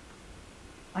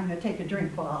 I'm going to take a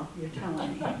drink while you're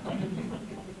telling me.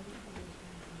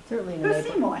 Certainly in the Who's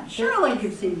seen one? Surely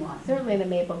you've seen one. Certainly in the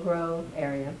Maple Grove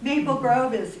area. Maple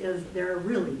Grove they're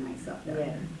really nice up there.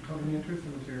 Yeah. Covenanter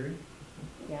Cemetery.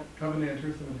 Yeah.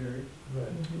 Covenanter Cemetery.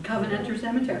 Covenanter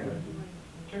Cemetery.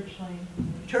 Church Lane.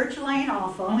 Church Lane, all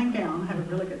falling down. I have a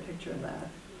really good picture of that.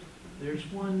 There's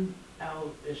one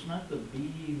out, it's not the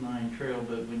B line trail,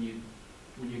 but when you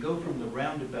go from the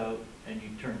roundabout and you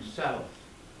turn south,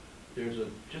 there's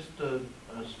just a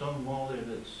stone wall there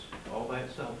that's all by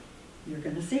itself. You're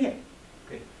going to see it.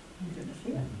 Okay. You're going to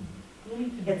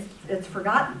see it. It's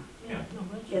forgotten. Yeah.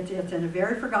 It's in a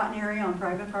very forgotten area on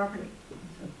private property.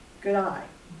 So, good eye.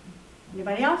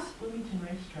 Anybody else? Bloomington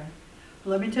Racetrack.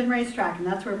 Bloomington Racetrack, and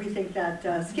that's where we think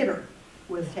that skidder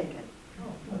was taken.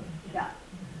 Yeah.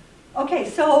 Okay,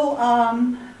 so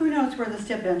who knows where the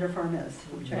Stipp-Bender farm is?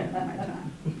 We'll check that my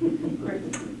time.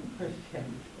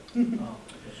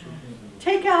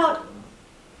 Take out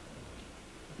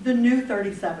the new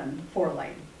 37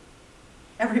 4-lane.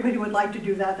 Everybody would like to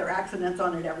do that. There are accidents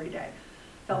on it every day.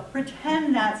 So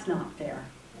pretend that's not there.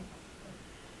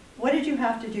 What did you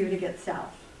have to do to get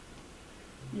south?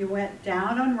 You went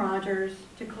down on Rogers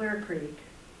to Clear Creek,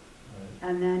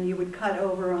 and then you would cut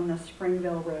over on the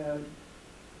Springville Road,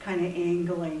 kind of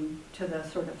angling to the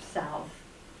sort of south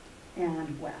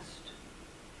and west.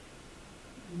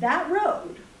 That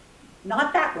road,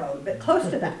 not that road, but close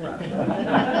to that road,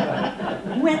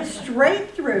 went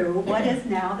straight through what is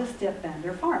now the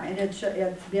Stipp-Bender farm. And it's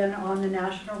been on the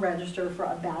National Register for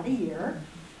about a year.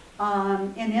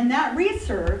 And in that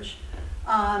research,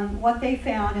 what they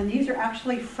found, and these are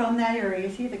actually from that area,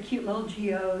 you see the cute little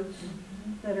geodes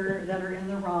that are in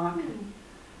the rock.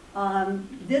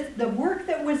 The work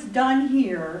that was done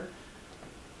here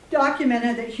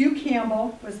documented that Hugh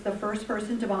Campbell was the first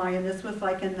person to buy, and this was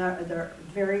like in the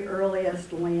very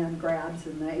earliest land grabs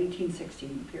in the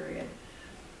 1816 period.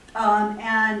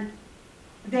 And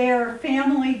their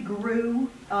family grew.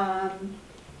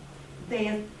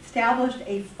 They established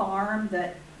a farm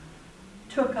that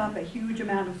took up a huge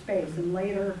amount of space, and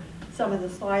later some of the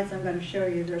slides I'm going to show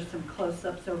you, there's some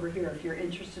close-ups over here if you're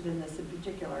interested in this in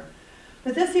particular.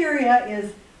 But this area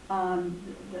is,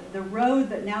 the road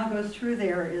that now goes through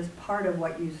there is part of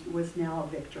what was now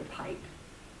Victor Pike.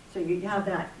 So you have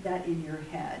that in your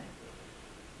head.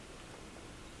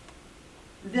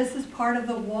 This is part of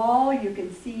the wall. You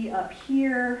can see up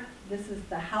here, this is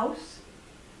the house.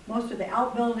 Most of the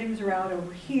outbuildings are out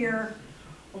over here.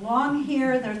 Along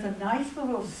here, there's a nice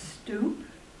little stoop.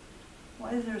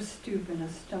 Why is there a stoop in a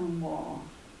stone wall?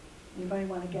 Anybody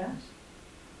want to guess?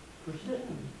 For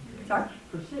sitting. Sorry?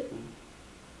 For sitting.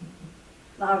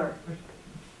 Louder.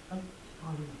 To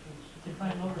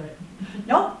climb over it.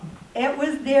 Nope. It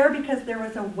was there because there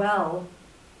was a well,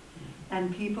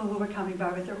 and people who were coming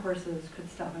by with their horses could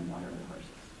stop and water their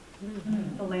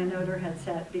horses. The landowner had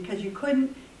said, because you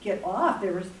couldn't get off,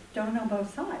 there was stone on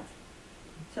both sides.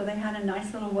 So they had a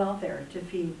nice little well there to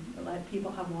feed, let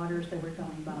people have water as they were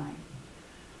going by.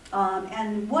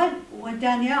 And what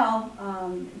Danielle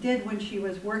did when she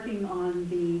was working on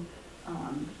the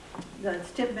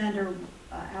Stipp-Bender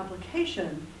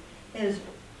application is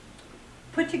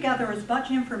put together as much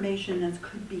information as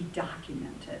could be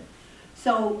documented.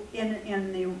 So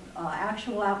in the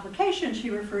actual application, she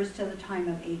refers to the time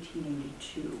of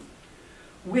 1882,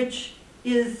 which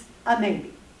is a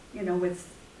maybe. You know, it's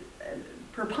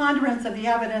preponderance of the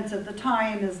evidence at the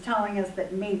time is telling us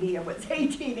that maybe it was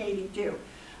 1882.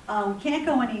 Can't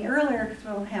go any earlier because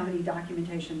we don't have any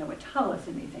documentation that would tell us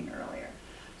anything earlier.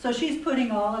 So she's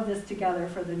putting all of this together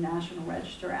for the National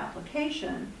Register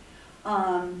application.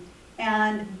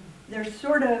 And they're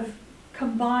sort of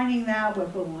combining that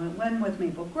with, when was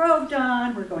Maple Grove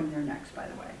done? We're going there next, by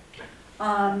the way.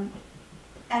 And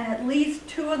at least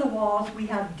two of the walls we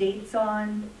have dates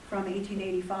on from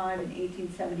 1885 and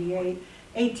 1878.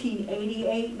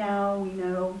 1888 now, we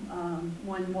know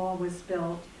one wall was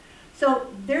built. So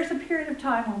there's a period of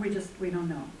time where we don't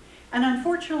know. And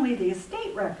unfortunately, the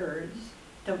estate records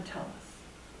don't tell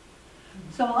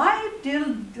us. So I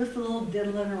did just a little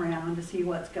diddling around to see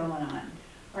what's going on.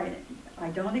 All right, I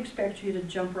don't expect you to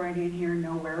jump right in here and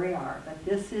know where we are, but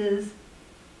this is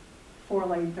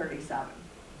 4-lane 37.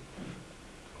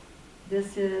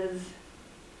 This is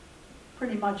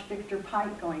pretty much Victor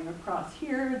Pike going across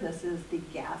here. This is the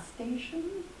gas station.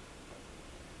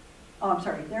 Oh, I'm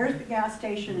sorry, there's the gas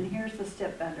station and here's the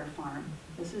Stipp-Bender farm.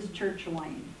 This is Church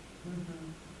Lane.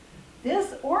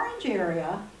 This orange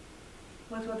area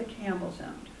was what the Campbells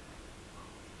owned.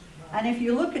 And if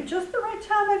you look at just the right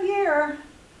time of year,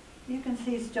 you can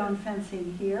see stone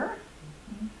fencing here.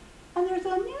 And there's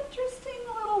an interesting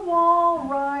little wall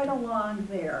right along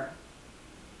there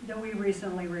that we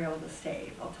recently were able to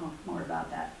save. I'll talk more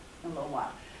about that in a little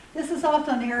while. This is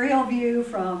also an aerial view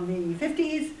from the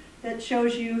 50s that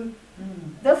shows you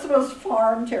this was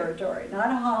farm territory,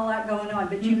 not a whole lot going on.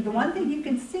 But the one thing you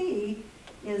can see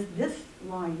is this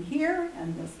line here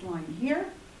and this line here.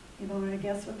 You want to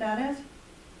guess what that is? Is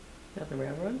that the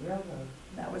railroad?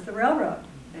 That was the railroad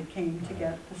that came to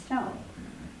get the stone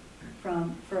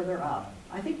from further up.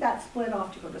 I think that split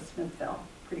off to go to Smithville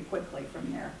pretty quickly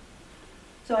from there.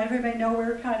 So everybody know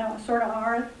where kind of sort of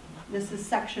are? This is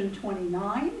section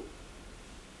 29.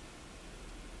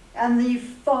 And the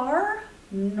far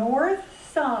north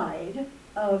side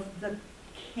of the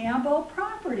Campbell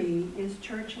property is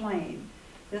Church Lane.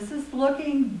 This is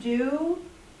looking due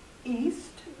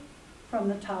east from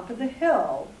the top of the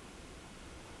hill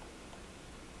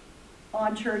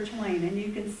on Church Lane. And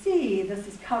you can see this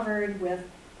is covered with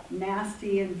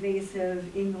nasty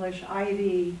invasive English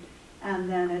ivy, and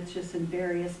then it's just in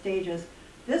various stages.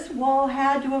 This wall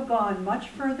had to have gone much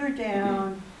further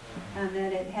down, and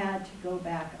then it had to go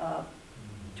back up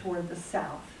toward the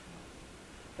south.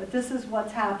 But this is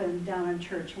what's happened down on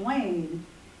Church Lane,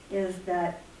 is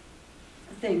that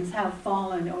things have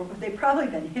fallen over. They've probably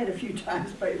been hit a few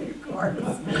times by a few cars,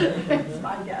 is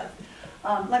my guess.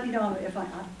 Let me know if I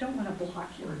don't want to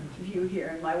block your view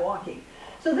here in my walking.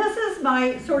 So this is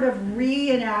my sort of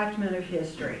reenactment of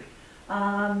history.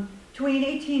 Between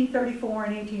 1834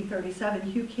 and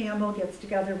 1837, Hugh Campbell gets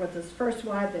together with his first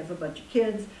wife. They have a bunch of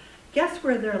kids. Guess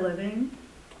where they're living?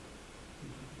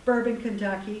 Bourbon,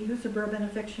 Kentucky. Who's a bourbon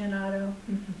aficionado?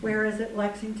 Where is it?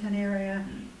 Lexington area.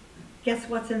 Guess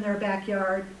what's in their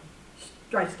backyard?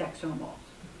 Dry stack stone walls.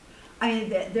 I mean,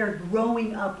 they're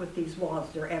growing up with these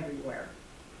walls. They're everywhere.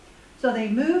 So they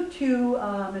moved to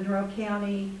Monroe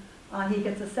County. He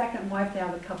gets a second wife. They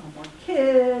have a couple more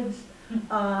kids.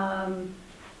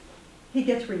 He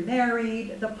gets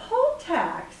remarried. The poll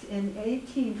tax in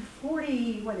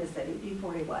 1840, what is that,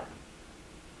 1840 what?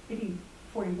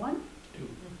 1841?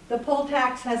 The poll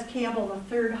tax has Campbell the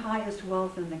third highest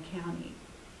wealth in the county.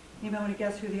 Anybody want to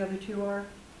guess who the other two are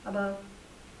above?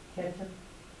 Ketchum.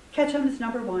 Ketchum is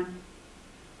number 1.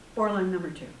 Borland number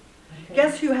 2. Okay.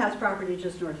 Guess who has property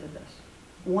just north of this?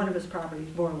 One of his properties,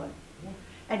 Borland.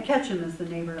 And Ketchum is the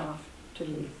neighbor off to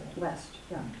the west.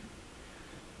 Yeah.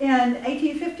 In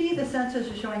 1850, the census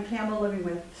is showing Campbell living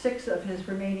with 6 of his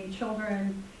remaining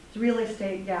children. His real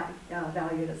estate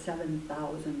valued at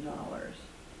 $7,000.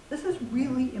 This is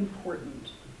really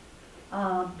important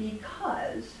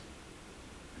because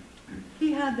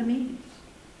he had the means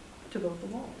to build the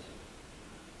walls.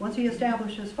 Once he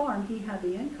established his farm, he had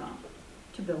the income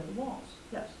to build the walls.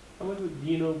 Yes? How much would,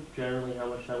 do you know generally how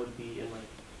much that would be in like?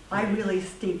 I really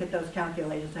stink at those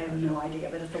calculations. I have no idea,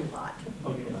 but it's a lot.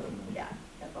 Okay. Yeah,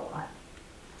 that's a lot.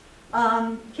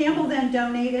 Campbell then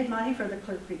donated money for the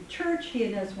Clear Creek Church. He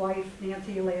and his wife,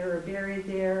 Nancy, later are buried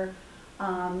there.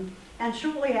 And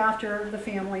shortly after the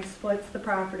family splits the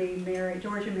property,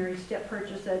 George and Mary Stipp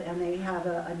purchase it, and they have,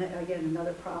 again,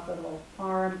 another profitable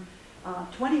farm.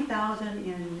 $20,000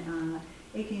 in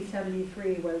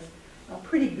 1873 was a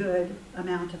pretty good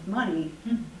amount of money.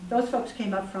 Those folks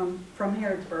came up from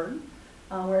Harrodsburg,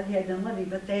 where they had been living,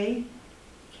 but they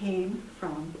came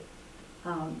from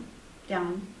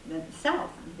down the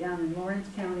south, down in Lawrence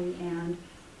County and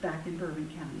back in Bourbon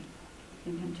County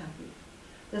in Kentucky.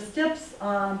 The Stipps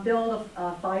built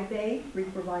a 5-bay Greek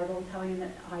Revival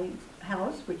Italian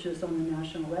house, which is on the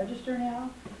National Register now,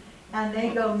 and they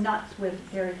go nuts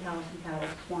with dairy cows and cattle,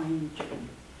 swine, and chicken.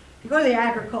 If you go to the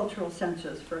agricultural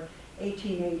census for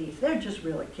 1880s, they're just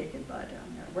really kicking butt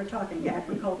down there. We're talking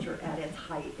agriculture at its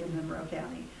height in Monroe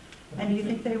County. And you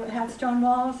think they had stone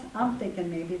walls? I'm thinking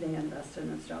maybe they invested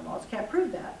in stone walls. Can't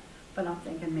prove that, but I'm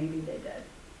thinking maybe they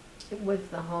did. Was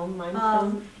the home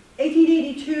limestone?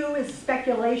 1882 is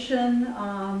speculation.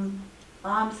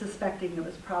 I'm suspecting it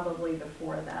was probably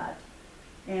before that.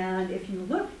 And if you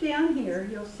look down here,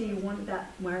 you'll see one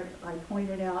that where I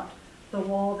pointed out the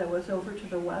wall that was over to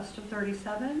the west of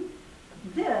 37.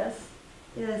 This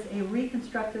is a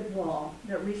reconstructed wall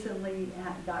that recently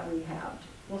got rehabbed.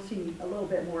 We'll see a little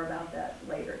bit more about that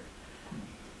later.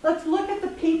 Let's look at the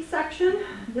peak section.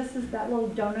 This is that little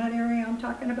donut area I'm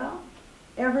talking about.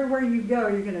 Everywhere you go,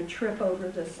 you're going to trip over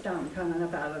this stone coming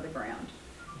up out of the ground.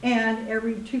 And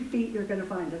every 2 feet, you're going to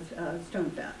find a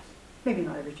stone fence. Maybe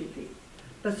not every 2 feet,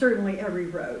 but certainly every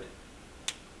road.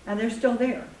 And they're still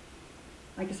there.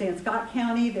 Like I say, in Scott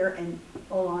County, they're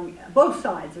along both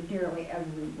sides of nearly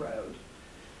every road.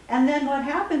 And then what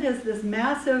happened is this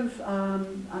massive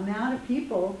amount of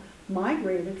people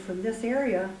migrated from this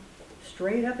area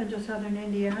straight up into southern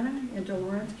Indiana, into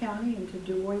Lawrence County, into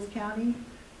Du Bois County,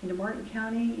 into Martin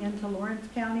County, into Lawrence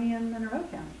County, and Monroe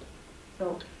County.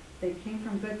 So they came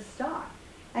from good stock.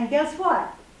 And guess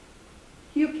what?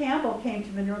 Hugh Campbell came to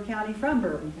Monroe County from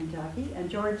Bourbon, Kentucky, and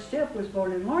George Stipp was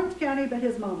born in Lawrence County, but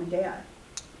his mom and dad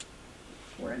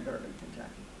were in Bourbon, Kentucky.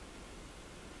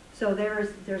 So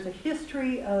there's a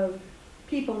history of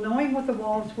people knowing what the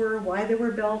walls were, why they were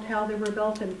built, how they were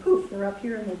built, and poof, they're up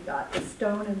here and they've got the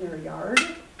stone in their yard.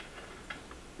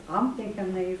 I'm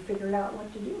thinking they figured out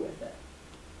what to do with it.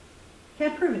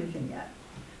 Can't prove anything yet.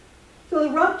 So the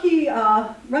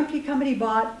Rumpke Company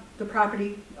bought the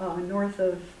property north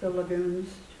of the lagoons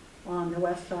on the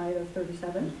west side of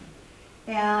 37.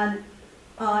 And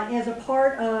as a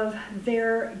part of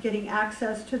their getting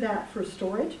access to that for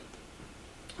storage,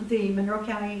 the Monroe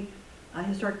County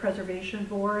Historic Preservation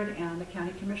Board and the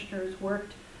county commissioners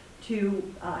worked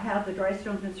to have the Dry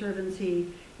Stone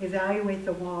Conservancy evaluate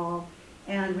the wall,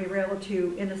 and we were able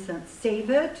to, in a sense, save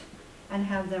it and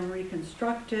have them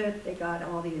reconstruct it. They got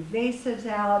all the invasives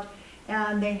out,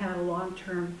 and they had a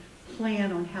long-term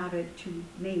plan on how to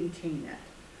maintain it.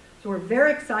 So we're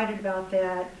very excited about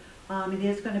that. It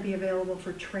is going to be available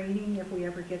for training if we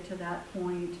ever get to that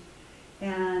point.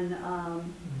 And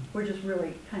we're just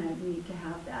really kind of need to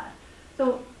have that.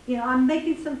 So, you know, I'm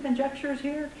making some conjectures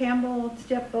here. Campbell and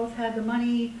Stipp both had the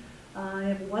money.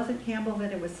 If it wasn't Campbell,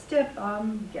 then it was Stipp.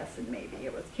 I'm guessing maybe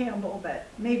it was Campbell, but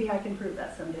maybe I can prove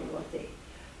that someday. We'll see.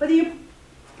 But the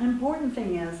important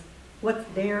thing is what's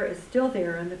there is still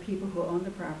there, and the people who own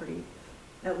the property,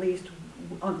 at least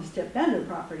on the Stipp-Bender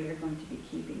property, are going to be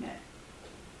keeping it.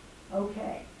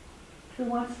 Okay, who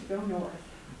wants to go north?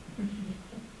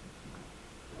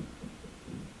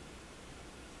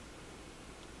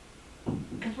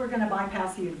 Because we're going to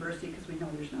bypass the university because we know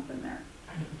there's nothing there.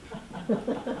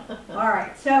 All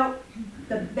right, so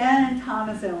the Ben and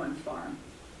Thomas Owens farm.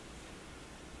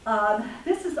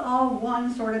 This is all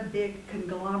one sort of big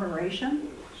conglomeration.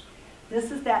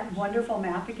 This is that wonderful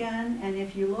map again, and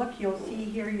if you look, you'll see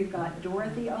here you've got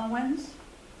Dorothy Owens,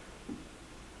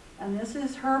 and this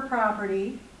is her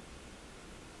property.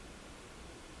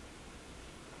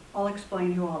 I'll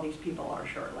explain who all these people are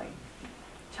shortly.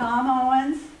 Tom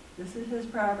Owens, this is his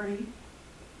property.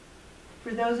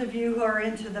 For those of you who are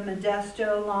into the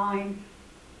Modesto line,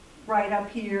 right up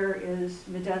here is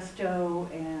Modesto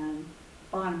and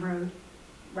Bonham Road,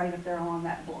 right up there along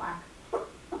that block.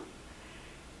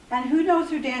 And who knows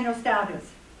who Daniel Stout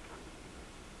is?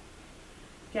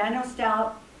 Daniel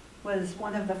Stout was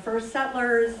one of the first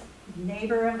settlers,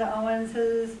 neighbor of the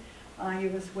Owenses. He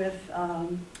was with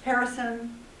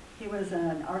Harrison. He was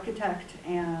an architect,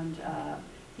 and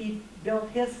he built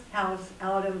his house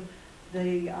out of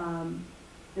the,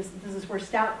 this is where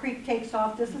Stout Creek takes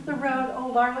off. This is the road,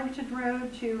 Old Arlington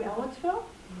Road to Ellettsville.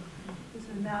 This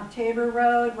is Mount Tabor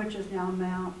Road, which is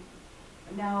now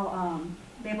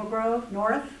Maple Grove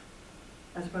North,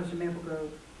 as opposed to Maple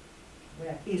Grove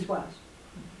East-West.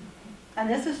 And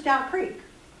this is Stout Creek.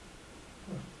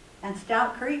 And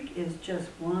Stout Creek is just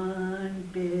one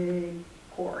big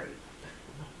quarry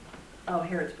of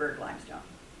Harrodsburg limestone.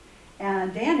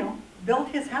 And Daniel built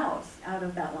his house out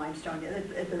of that limestone.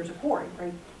 There's a quarry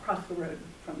right across the road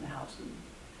from the house.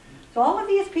 So all of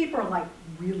these people are like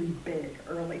really big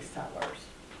early settlers.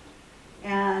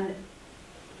 And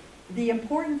the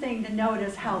important thing to note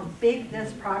is how big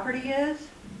this property is,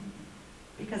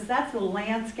 because that's the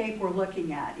landscape we're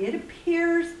looking at. It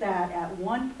appears that at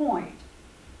one point,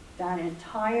 that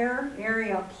entire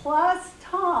area plus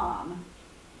Tom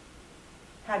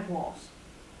had walls.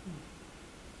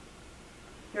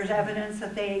 There's evidence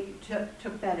that they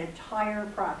took that entire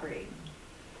property.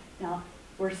 Now,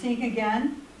 we're seeing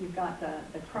again, you've got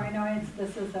the crinoids.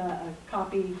 This is a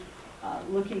copy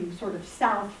looking sort of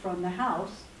south from the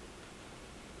house.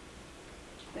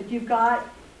 But you've got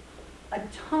a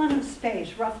ton of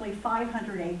space, roughly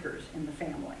 500 acres in the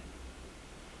family.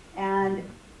 And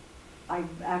I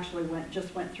actually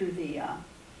just went through the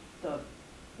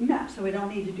map, so we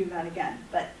don't need to do that again.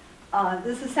 But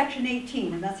this is section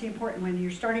 18, and that's the important when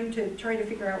you're starting to try to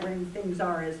figure out where things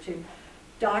are, is to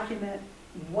document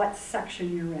what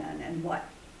section you're in and what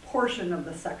portion of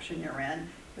the section you're in,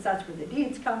 because that's where the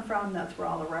deeds come from, that's where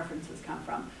all the references come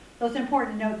from. So it's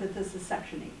important to note that this is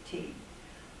section 18.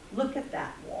 Look at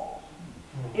that wall.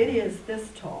 It is this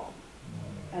tall,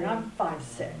 and I'm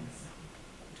 5'6".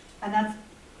 And that's,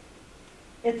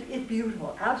 it's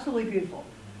beautiful, absolutely beautiful.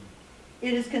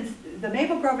 It is, the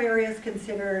Maple Grove area is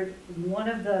considered one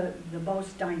of the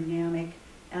most dynamic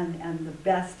and the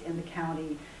best in the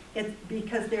county. It's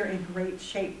because they're in great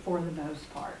shape for the most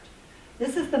part.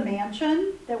 This is the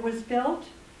mansion that was built,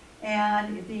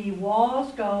 and the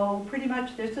walls go pretty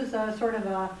much, this is a sort of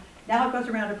a, now it goes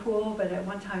around a pool, but at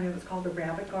one time it was called a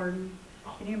rabbit garden.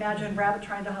 Can you imagine a rabbit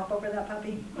trying to hop over that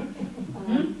puppy?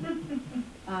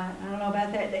 I don't know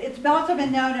about that. It's also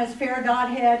been known as Fair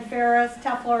Godhead, Ferris,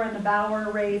 Teflar, and the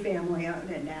Bauer Ray family own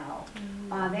it now.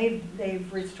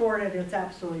 They've restored it. It's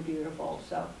absolutely beautiful.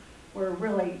 So we're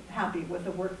really happy with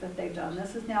the work that they've done.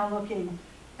 This is now looking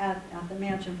at the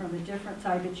mansion from a different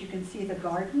side, but you can see the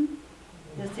garden,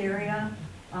 this area,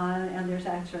 and there's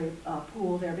actually a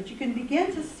pool there. But you can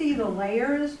begin to see the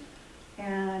layers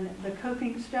and the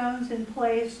coping stones in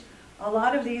place. A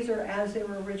lot of these are as they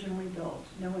were originally built.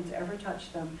 No one's ever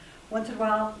touched them. Once in a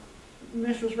while,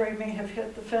 Mrs. Ray may have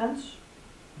hit the fence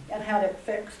and had it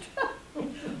fixed,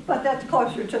 but that's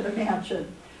closer to the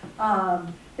mansion.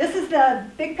 This is the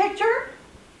big picture.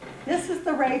 This is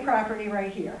the Ray property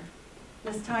right here,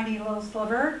 this tiny little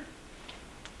sliver.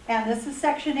 And this is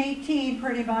section 18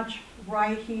 pretty much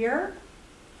right here.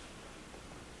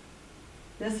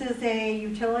 This is a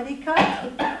utility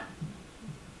cut.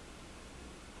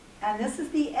 And this is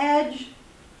the edge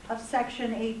of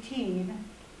section 18.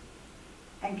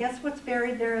 And guess what's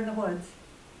buried there in the woods?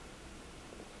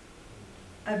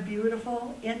 A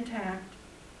beautiful, intact,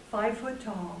 5-foot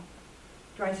tall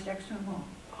dry stick stone wall.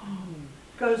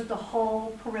 Goes the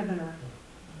whole perimeter.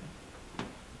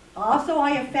 Also,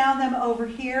 I have found them over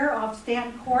here off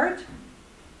Stanton Court.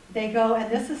 They go,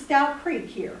 and this is Stout Creek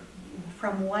here,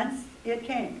 from whence it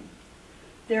came.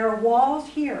 There are walls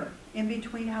here in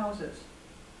between houses.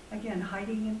 Again,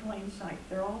 hiding in plain sight.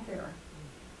 They're all there.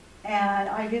 And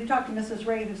I did talk to Mrs.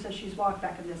 Ray, who says she's walked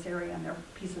back in this area, and there are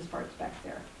pieces, parts back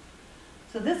there.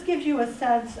 So this gives you a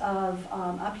sense of,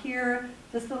 up here,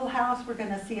 this little house, we're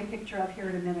going to see a picture of here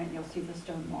in a minute, and you'll see the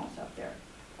stone walls up there.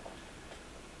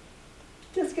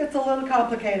 This gets a little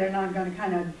complicated, and I'm going to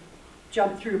kind of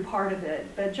jump through part of it.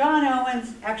 But John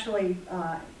Owens actually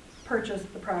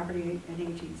purchased the property in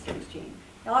 1816.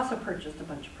 He also purchased a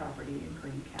bunch of property in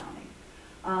Greene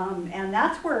County. And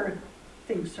that's where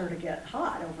things sort of get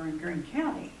hot over in Greene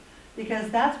County, because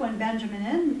that's when Benjamin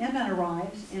Inman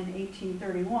arrives in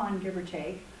 1831, give or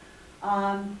take.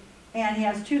 And he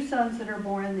has 2 sons that are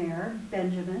born there,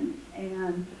 Benjamin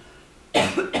and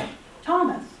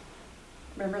Thomas.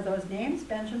 Remember those names,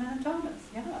 Benjamin and Thomas?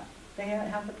 Yeah, they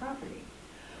have the property.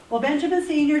 Well, Benjamin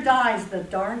Sr. dies. The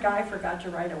darn guy forgot to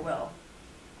write a will.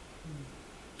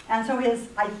 And so his,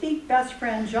 I think, best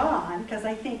friend John, because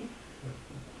I think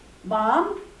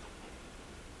Mom,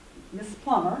 Miss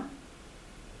Plummer,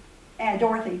 and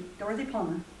Dorothy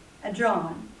Plummer, and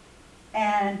John,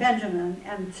 and Benjamin,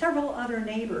 and several other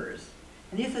neighbors.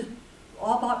 And these are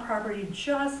all bought property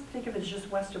just, think of it as just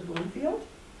west of Bloomfield.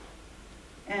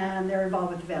 And they're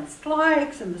involved with the Van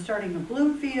Slyks and the starting of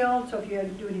Bloomfield. So if you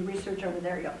do any research over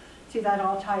there, you'll see that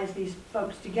all ties these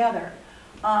folks together.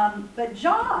 But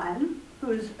John,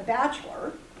 who's a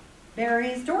bachelor,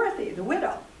 marries Dorothy, the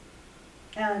widow,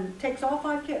 and takes all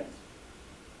 5 kids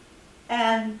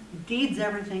and deeds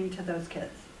everything to those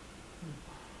kids.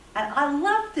 And I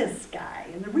love this guy.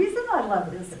 And the reason I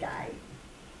love this guy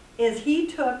is he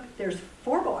took, there's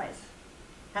 4 boys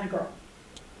and a girl.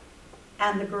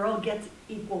 and the girl gets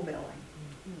equal billing.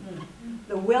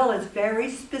 The will is very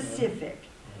specific.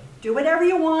 Do whatever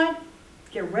you want,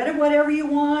 get rid of whatever you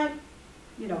want,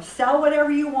 you know, sell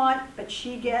whatever you want, but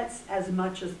she gets as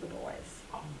much as the boys,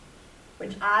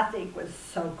 which I think was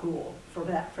so cool for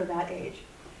that age.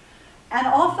 And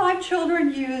all 5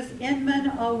 children use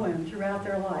Inman Owen throughout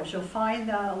their lives. You'll find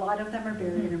that a lot of them are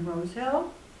buried in Rose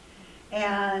Hill,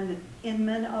 and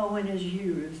Inman Owen is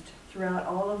used throughout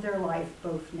all of their life,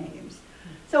 both names.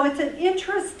 So it's an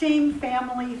interesting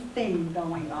family thing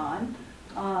going on.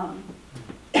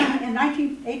 In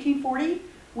 1840,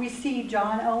 we see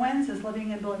John Owens is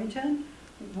living in Bloomington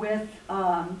with,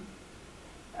 of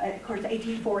course,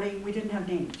 1840, we didn't have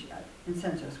names yet in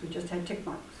census, we just had tick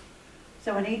marks.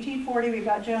 So in 1840, we've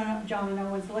got John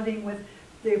Owens living with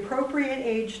the appropriate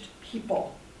aged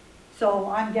people. So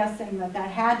I'm guessing that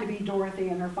that had to be Dorothy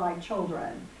and her 5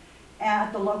 children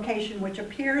at the location, which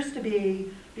appears to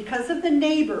be, because of the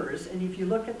neighbors, and if you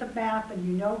look at the map and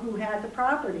you know who had the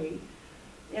property,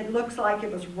 it looks like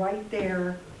it was right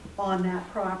there on that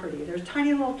property. There's a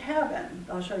tiny little cabin,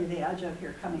 I'll show you the edge of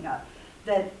here coming up,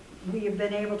 that we have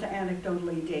been able to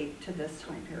anecdotally date to this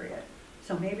time period.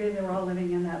 So maybe they were all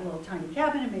living in that little tiny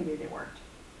cabin, and maybe they weren't.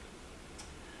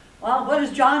 Well, what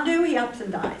does John do? He ups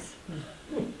and dies.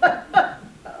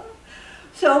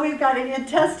 So we've got an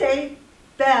intestate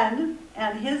Ben,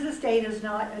 and his estate is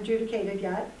not adjudicated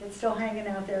yet. It's still hanging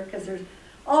out there because there's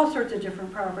all sorts of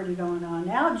different property going on.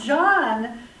 Now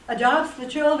John adopts the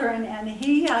children, and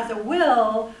he has a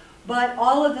will, but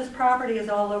all of this property is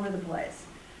all over the place.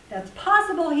 That's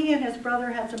possible he and his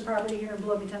brother had some property here in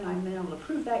Bloomington. I haven't been able to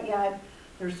prove that yet.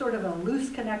 There's sort of a loose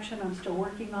connection I'm still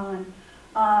working on.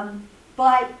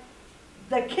 But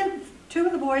the kids, 2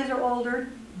 of the boys are older.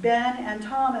 Ben and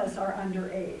Thomas are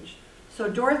underage. So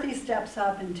Dorothy steps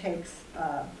up and takes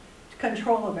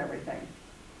control of everything.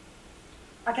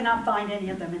 I cannot find any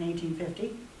of them in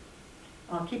 1850.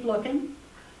 I'll keep looking.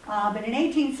 But in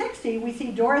 1860, we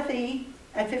see Dorothy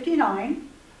at 59,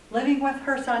 living with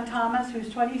her son Thomas, who's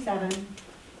 27,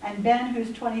 and Ben,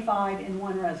 who's 25, in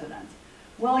one residence.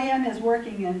 William is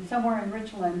working in somewhere in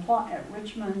Richmond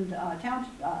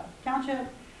Township,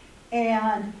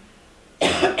 and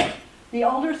the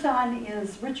older son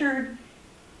is Richard,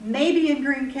 maybe in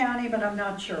Greene County, but I'm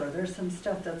not sure. There's some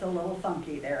stuff that's a little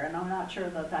funky there, and I'm not sure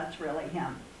that that's really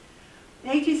him. In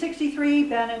 1863,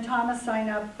 Ben and Thomas sign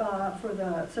up for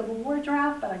the Civil War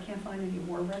draft, but I can't find any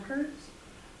war records.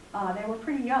 They were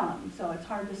pretty young, so it's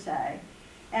hard to say.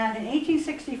 And in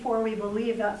 1864, we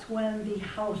believe that's when the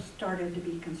house started to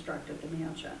be constructed, the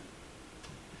mansion.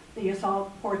 That you saw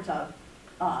reports of.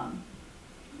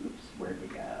 Oops, where'd we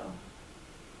go?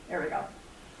 There we go.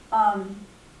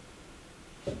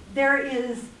 There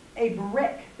is a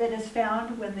brick that is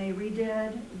found when they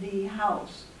redid the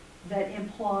house that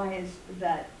implies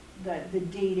that the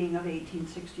dating of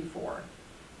 1864.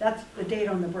 That's the date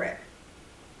on the brick.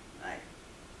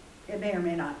 It may or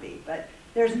may not be, but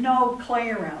there's no clay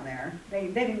around there. They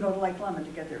didn't go to Lake Lemon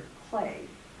to get their clay.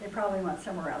 They probably went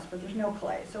somewhere else, but there's no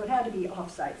clay. So it had to be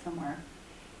off-site somewhere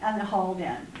and then hauled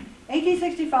in.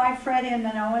 1865, Fred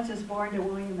Inman Owens is born to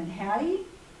William and Hattie.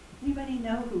 Anybody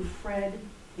know who Fred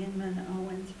Inman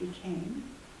Owens became?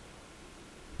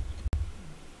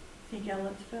 Think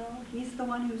Ellettsville? He's the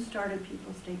one who started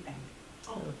People's State Bank.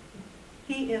 Oh.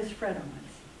 He is Fred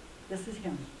Owens. This is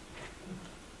him.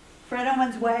 Fred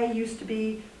Owens Way used to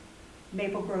be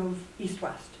Maple Grove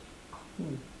East-West.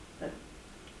 But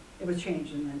it was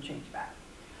changed and then changed back.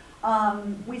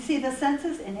 We see the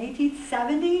census in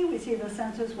 1870. We see the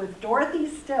census with Dorothy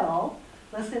Still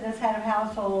listed as head of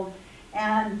household,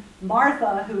 and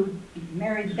Martha, who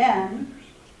married Ben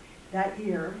that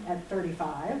year at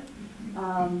 35.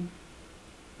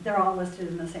 They're all listed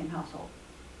in the same household.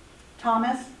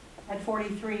 Thomas, at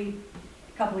 43,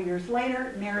 a couple of years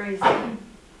later, marries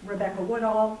Rebecca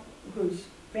Woodall, whose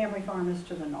family farm is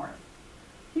to the north.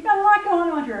 You've got a lot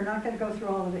going on here. I'm not going to go through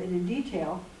all of it in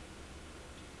detail.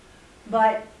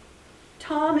 But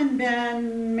Tom and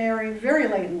Ben married very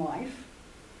late in life,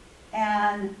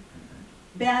 and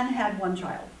Ben had one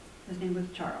child. His name was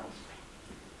Charles.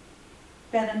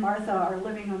 Ben and Martha are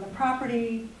living on the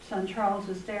property. Son Charles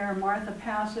is there. Martha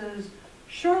passes.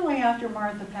 Shortly after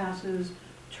Martha passes,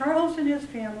 Charles and his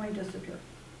family disappear.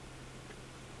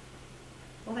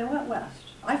 Well, they went west.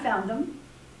 I found them,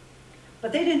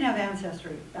 but they didn't have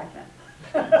ancestry back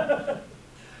then.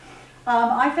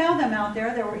 I found them out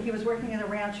there. He was working as a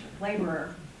ranch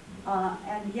laborer,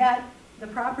 and yet the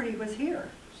property was here.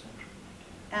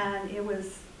 And it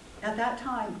was, at that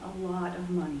time, a lot of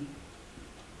money.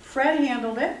 Fred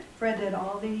handled it. Fred did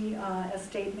all the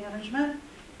estate management,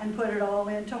 and put it all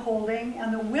into holding.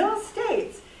 And the will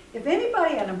states, if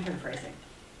anybody, and I'm paraphrasing,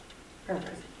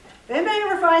 if anybody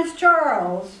ever finds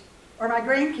Charles or my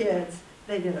grandkids,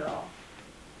 they did it all.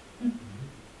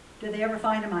 Did they ever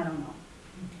find him? I don't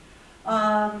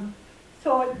know.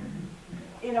 So,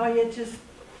 you know, you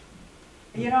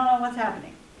don't know what's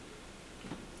happening.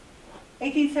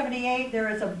 1878, there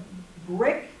is a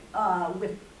brick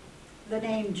with the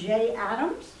name J.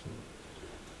 Adams.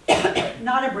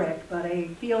 Not a brick, but a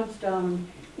field stone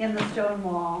in the stone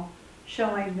wall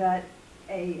showing that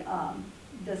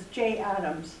this J.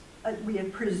 Adams, we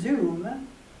presume,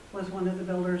 was one of the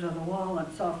builders of the wall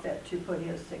and saw fit to put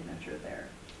his signature there.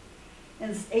 In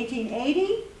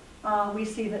 1880, we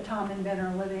see that Tom and Ben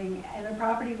are living in a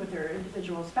property with their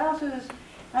individual spouses,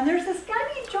 and there's this guy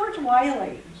named George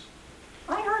Wiley.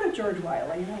 I heard of George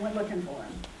Wiley, and I went looking for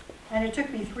him, and it took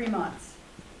me 3 months.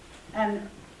 And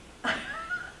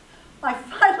I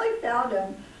finally found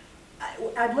him.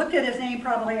 I've looked at his name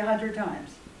probably 100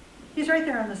 times. He's right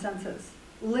there on the census,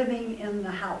 living in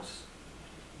the house,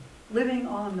 living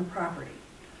on the property.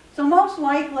 So most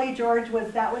likely George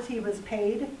he was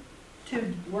paid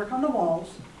to work on the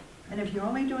walls, and if you're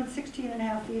only doing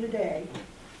 16.5 feet a day,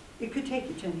 it could take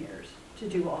you 10 years to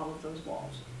do all of those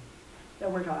walls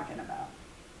that we're talking about.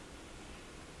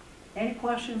 Any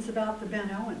questions about the Ben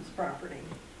Owens property?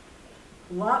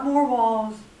 A lot more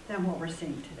walls than what we're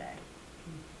seeing today.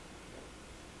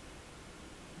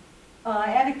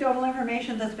 Anecdotal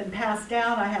information that's been passed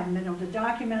down, I haven't been able to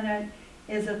document it,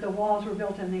 is that the walls were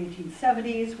built in the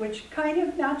 1870s, which kind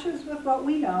of matches with what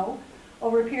we know,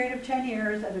 over a period of 10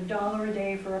 years at $1 a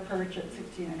day for a perch at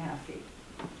 16.5 feet.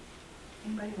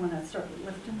 Anybody want to start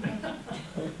lifting them?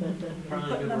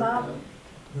 Putting them up?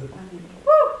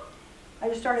 Woo! I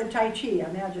just started Tai Chi.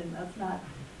 Imagine that's not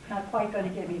quite going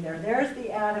to get me there. There's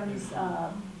the Adams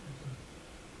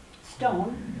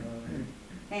stone.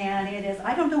 And it is,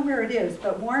 I don't know where it is,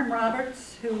 but Warren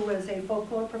Roberts, who was a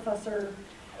folklore professor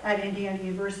at Indiana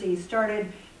University,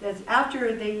 started this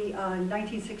after the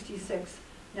 1966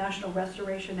 National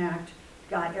Restoration Act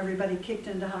got everybody kicked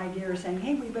into high gear saying,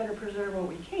 hey, we better preserve what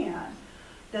we can.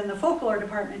 Then the folklore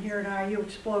department here at IU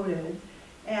exploded,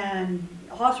 and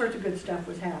all sorts of good stuff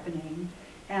was happening.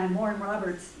 And Warren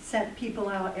Roberts sent people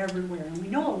out everywhere. And we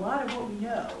know a lot of what we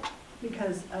know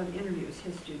because of interviews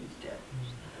his students did.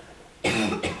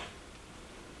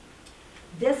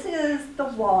 This is the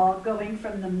wall going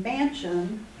from the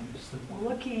mansion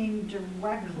looking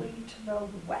directly to the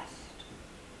west.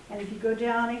 And if you go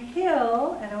down a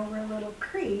hill and over a little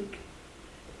creek,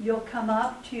 you'll come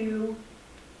up to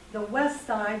the west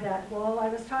side, that wall I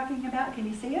was talking about. Can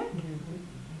you see it?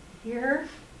 Here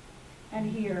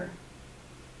and here.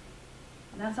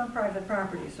 And that's on private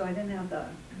property, so I didn't have the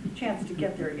chance to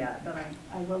get there yet, but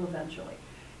I will eventually.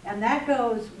 And that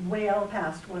goes well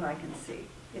past what I can see.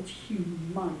 It's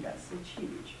humongous, it's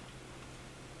huge.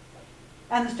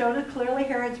 And the stone is clearly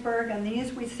Harrodsburg, and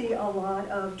these we see a lot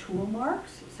of tool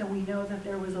marks, so we know that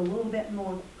there was a little bit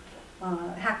more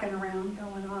hacking around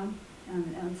going on,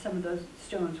 and some of those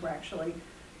stones were actually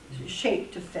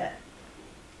shaped to fit.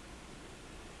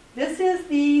 This is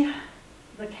the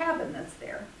cabin that's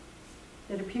there.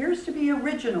 It appears to be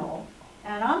original,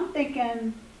 and I'm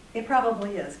thinking it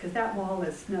probably is, because that wall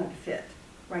is snug fit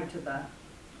right to the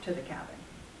cabin.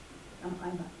 Am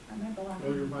I belonging?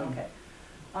 Oh, you're fine. Okay.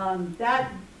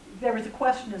 There was a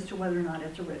question as to whether or not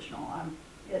it's original.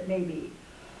 It may be.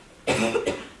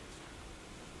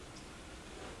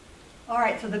 All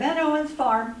right, so the Ben Owens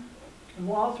farm, the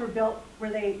walls were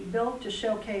they built to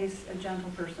showcase a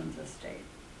gentle person's estate.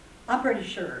 I'm pretty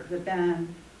sure that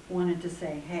Ben wanted to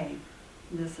say, hey,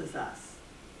 this is us,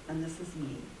 and this is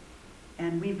me.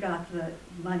 And we've got the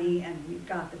money, and we've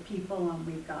got the people, and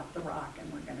we've got the rock,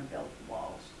 and we're going to build the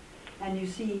walls. And you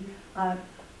see,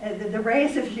 the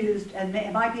Rays have used, and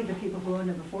it might be the people who owned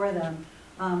it before them,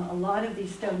 a lot of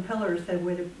these stone pillars that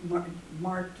would have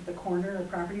marked the corner of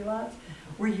property lots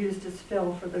were used as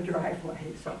fill for the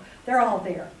driveway. So they're all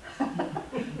there.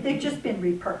 They've just been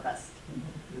repurposed.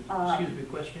 Excuse me,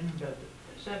 question about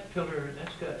is that pillar?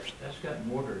 That's got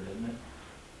mortar, doesn't it?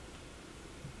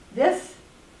 This?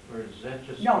 Or is that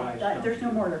just No, dry stone? there's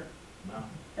no mortar. No.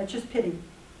 That's just pitting.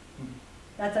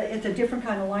 It's a different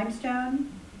kind of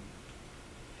limestone.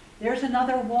 There's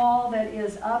another wall that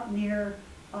is up near,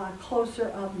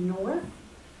 closer up north.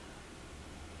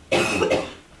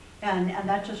 and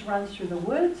that just runs through the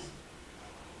woods.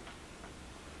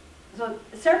 So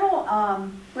several,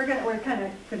 we're kind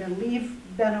of going to leave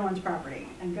Ben Owens property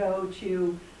and go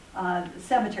to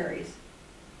cemeteries.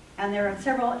 And there are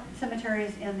several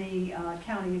cemeteries in the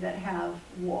county that have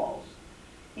walls.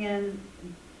 In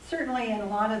certainly in a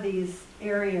lot of these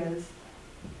areas,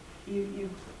 you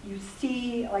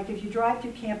see, like if you drive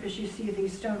through campus, you see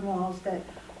these stone walls that,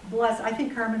 I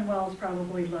think Herman Wells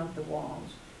probably loved the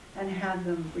walls and had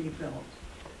them rebuilt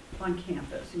on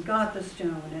campus and got the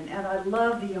stone, and I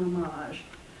love the homage.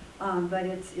 But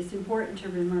it's important to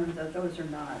remember that those are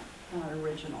not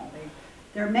original.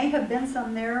 There may have been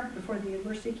some there before the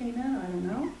university came in, I don't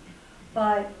know.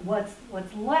 But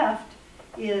what's left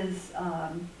is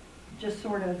just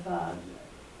sort of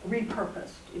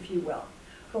repurposed, if you will.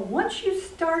 But once you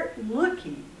start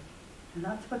looking, and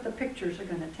that's what the pictures are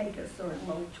going to take us on a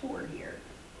little tour here.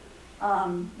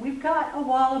 We've got a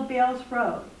wall of Bayles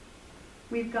Road.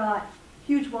 We've got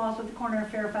huge walls at the corner of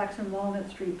Fairfax and Walnut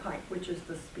Street Pike, which is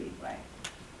the Speedway.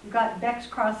 We've got Beck's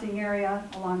Crossing area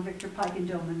along Victor Pike and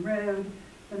Dillman Road,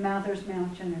 the Mathers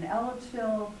Mansion in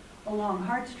Ellettsville, along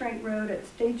Hart Strait Road at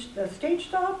the Stage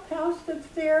Stop house that's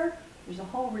there. There's a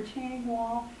whole retaining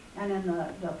wall, and in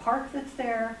the park that's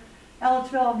there.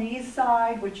 Ellettsville on the east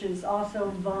side, which is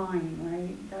also Vine,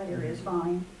 right? That area is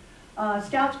Vine.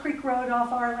 Stouts Creek Road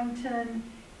off Arlington.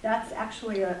 That's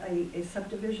actually a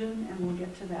subdivision, and we'll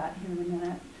get to that here in a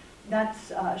minute.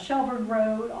 That's Shelburne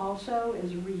Road also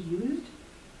is reused.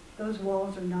 Those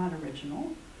walls are not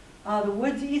original. The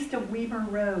woods east of Weaver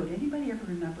Road. Anybody ever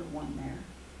remember one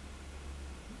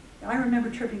there? I remember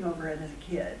tripping over it as a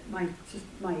kid.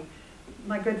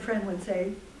 My good friend would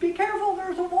say, "Be careful,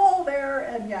 there's a wall there."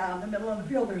 And yeah, in the middle of the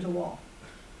field, there's a wall.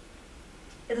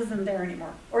 It isn't there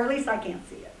anymore, or at least I can't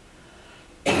see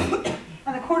it.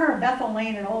 On the corner of Bethel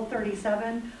Lane and Old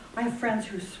 37, I have friends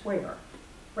who swear,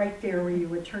 right there where you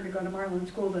would turn to go to Marlin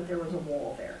School, that there was a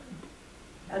wall there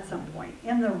at some point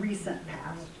in the recent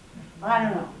past. I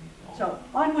don't know. So,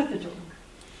 on with the tour.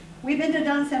 We've been to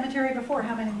Dunn Cemetery before.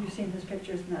 How many of you have seen this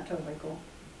picture? Isn't that totally cool?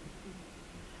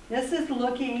 This is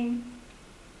looking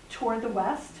toward the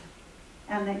west,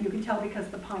 and that you can tell because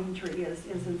the pine tree is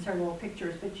in several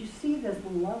pictures, but you see this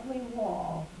lovely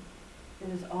wall that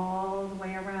is all the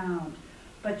way around,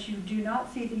 but you do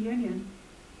not see the Union.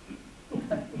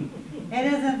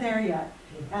 It isn't there yet.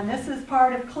 And this is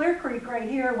part of Clear Creek right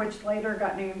here, which later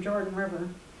got named Jordan River,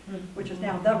 which is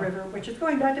now the river, which is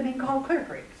going back to being called Clear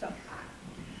Creek. So,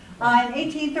 in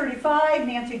 1835,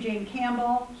 Nancy Jane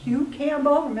Campbell, Hugh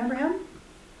Campbell, remember him?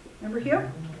 Remember Hugh?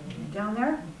 Down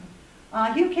there?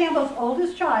 Hugh Campbell's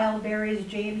oldest child buries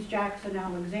James Jackson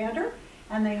Alexander,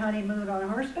 and they honeymooned on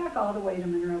horseback all the way to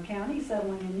Monroe County,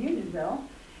 settling in Unionville.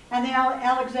 And the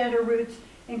Alexander roots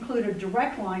include a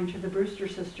direct line to the Brewster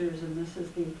sisters, and this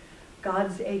is the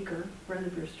God's Acre where the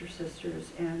Brewster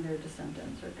sisters and their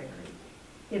descendants are buried,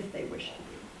 if they wish to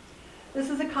be. This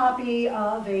is a copy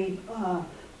of a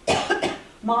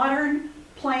modern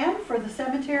plan for the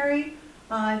cemetery.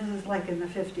 This is like in the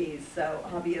 50s, so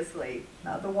obviously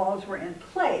the walls were in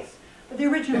place. But the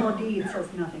original deed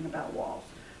says nothing about walls.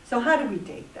 So how do we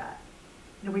date that?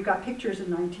 Now, we've got pictures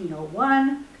in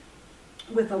 1901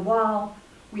 with a wall.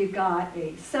 We've got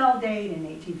a cell date in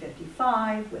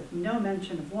 1855 with no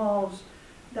mention of walls.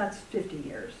 That's 50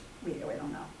 years. We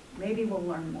don't know. Maybe we'll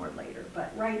learn more later,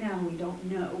 but right now we don't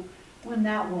know when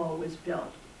that wall was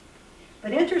built.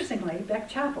 But interestingly, Beck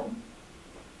Chapel,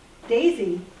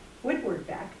 Daisy Woodward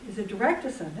Beck is a direct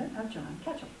descendant of John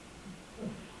Ketchum.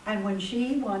 And when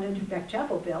she wanted Beck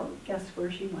Chapel built, guess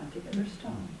where she went to get her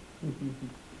stone?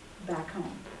 Back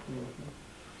home.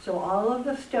 So all of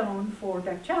the stone for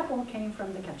Beck Chapel came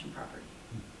from the Ketchum property.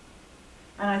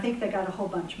 And I think they got a whole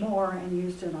bunch more and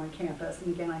used it on campus.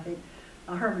 And again, I think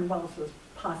Herman Wells was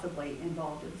possibly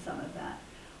involved in some of that.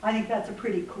 I think that's a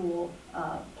pretty cool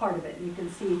part of it. And you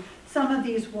can see some of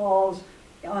these walls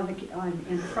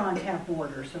in front have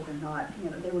mortar, so they're not,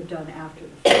 they were done after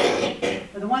the fact.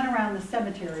 But the one around the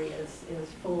cemetery is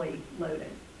fully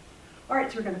loaded. All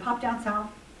right, so we're going to pop down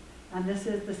south, and this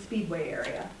is the Speedway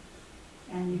area.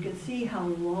 And you can see how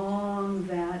long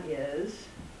that is.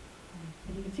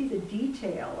 And you can see the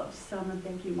detail of some, and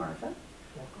thank you, Martha.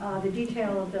 The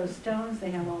detail of those stones,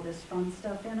 they have all this fun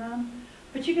stuff in them.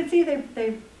 But you can see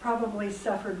they've probably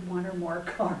suffered one or more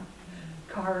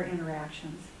car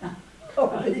interactions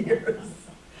over the years.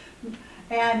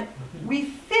 And we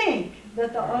think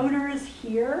that the owners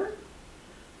here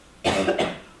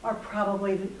are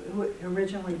probably who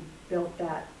originally built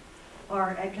that,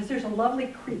 because there's a lovely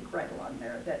creek right along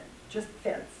there that just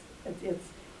fits.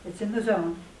 It's in the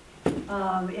zone.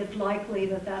 It's likely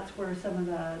that that's where some of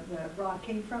the rock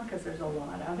came from, because there's a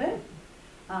lot of it.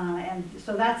 And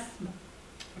so that's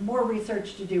more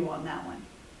research to do on that one.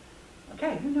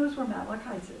 Okay, who knows where Matlock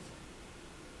Heights is?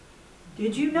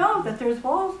 Did you know that there's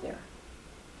walls there?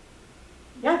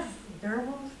 Yes, there are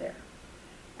walls there.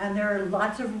 And there are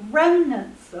lots of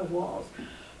remnants of walls.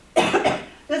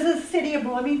 This is City of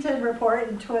Bloomington report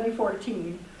in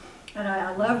 2014, and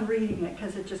I love reading it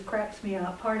because it just cracks me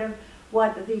up. Part of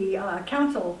what the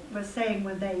council was saying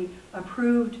when they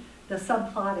approved the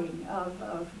subplotting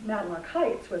of Matlock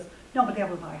Heights was nobody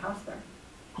ever buy a house there.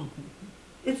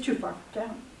 It's too far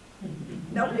down.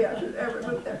 Nobody else should ever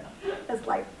move there. It's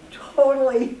like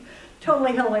totally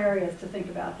hilarious to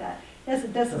think about that.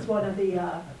 This is one of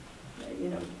the,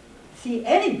 see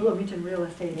any Bloomington real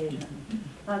estate agent.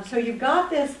 So you've got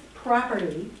this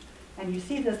property, and you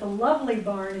see this lovely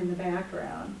barn in the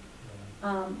background.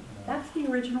 That's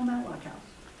the original Matlock house.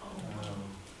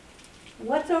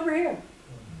 What's over here?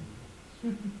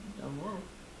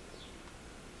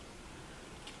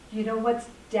 You know what's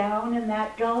down in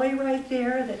that gully right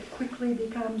there that quickly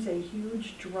becomes a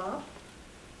huge drop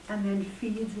and then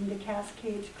feeds into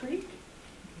Cascades Creek?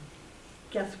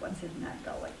 Guess what's in that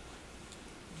gully?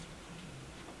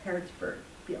 Harrodsburg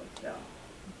Fieldsville.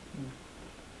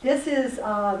 This is,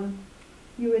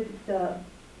 the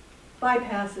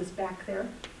bypass is back there.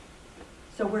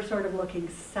 So we're sort of looking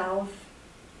south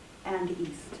and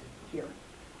east here.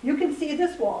 You can see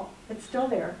this wall, it's still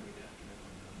there,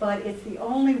 but it's the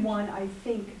only one I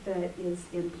think that is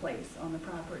in place on the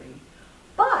property.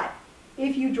 But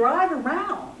if you drive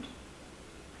around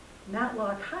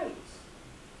Matlock Heights,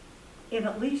 in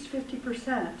at least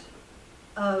 50%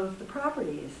 of the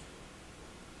properties,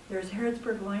 there's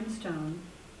Harrodsburg limestone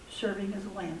serving as a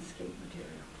landscape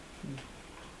material.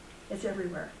 It's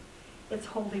everywhere. It's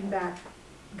holding back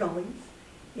gullies.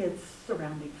 It's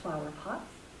surrounding flower pots.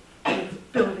 It's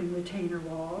building retainer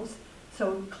walls.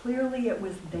 So clearly it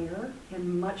was there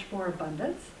in much more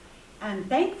abundance. And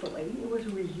thankfully, it was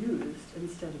reused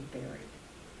instead of buried.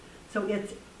 So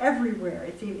it's everywhere.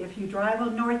 It's, if you drive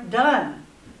on North Dunn,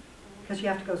 because you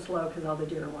have to go slow because all the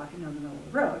deer are walking down the middle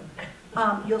of the road,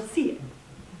 you'll see it.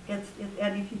 And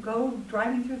if you go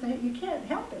driving through that, you can't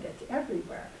help it. It's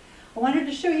everywhere. I wanted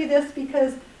to show you this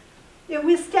because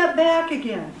we step back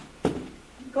again.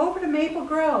 Go over to Maple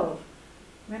Grove.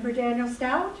 Remember Daniel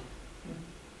Stout?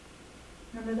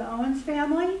 Remember the Owens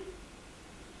family?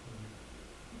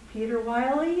 Peter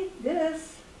Wiley?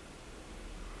 This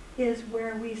is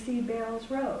where we see Bayles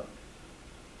Road.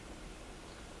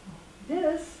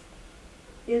 This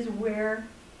is where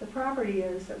the property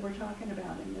is that we're talking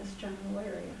about in this general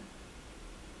area.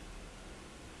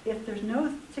 If there's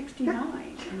no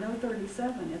 69 and no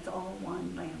 37, it's all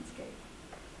one landscape.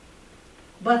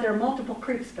 But there are multiple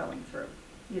creeks going through.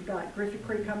 You've got Griffith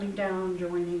Creek coming down,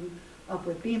 joining up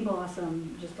with Bean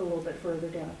Blossom just a little bit further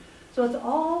down. So it's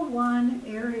all one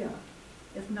area.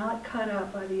 It's not cut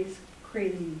up by these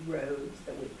crazy roads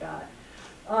that we've got.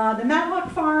 The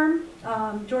Matlock farm,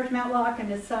 George Matlock and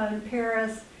his son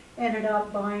Paris ended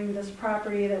up buying this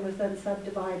property that was then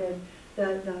subdivided.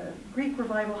 The Greek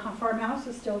Revival farmhouse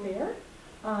is still there.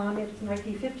 It's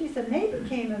 1950s, and they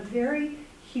became a very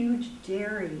huge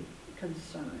dairy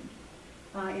concern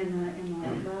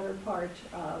in the latter part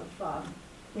of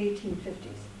the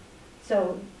 1850s.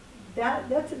 So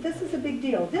this is a big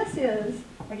deal. This is,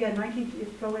 again, if you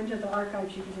go into the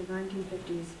archives, you can see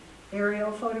 1950s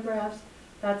aerial photographs.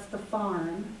 That's the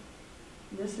farm.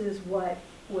 This is what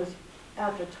was,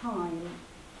 at the time,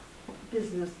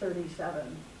 Business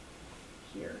 37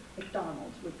 here.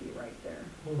 McDonald's would be right there.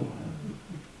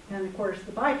 And of course,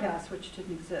 the bypass, which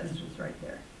didn't exist, was right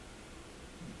there.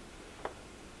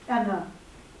 And the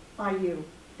IU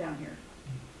down here.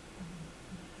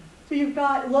 So you've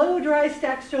got low, dry,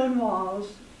 stacked stone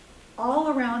walls all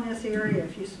around this area.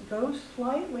 If you go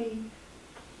slightly,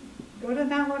 go to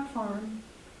Matlock Farm,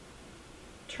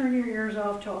 turn your ears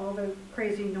off to all the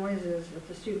crazy noises of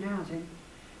the student housing,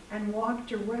 and walk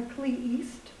directly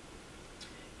east,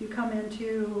 you come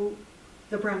into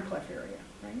the Brown Cliff area,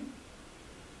 right?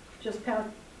 Just past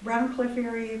Brown Cliff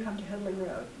area, you come to Headley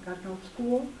Road. Got an old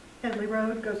school. Headley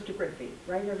Road goes to Griffey,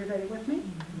 right? Everybody with me?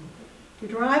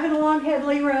 You're driving along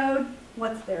Headley Road,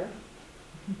 what's there?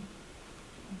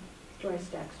 Dry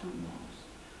stack stone walls.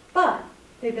 But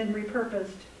they've been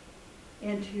repurposed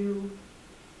into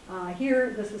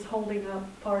here. This is holding up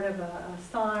part of a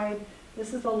side.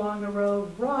 This is along the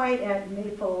road right at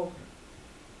Maple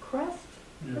Crest.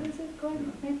 Yeah. What is it,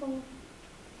 Glenn? Maple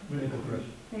Crest.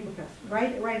 Maple Crest.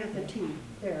 Right at the T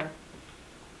there.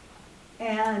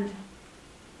 And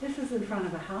this is in front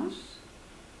of a house.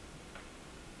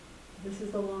 This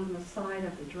is along the side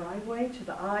of the driveway to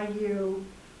the IU.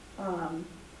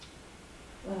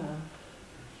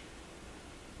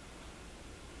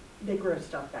 They grow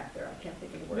stuff back there. I can't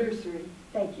think of the word. Nursery.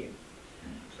 Thank you.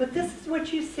 But this is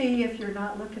what you see if you're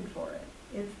not looking for it.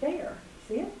 It's there.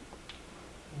 See it?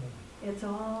 it's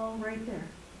all right there.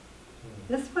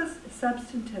 This was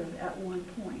substantive at one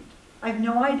point. I have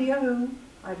no idea who,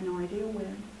 I have no idea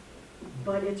when,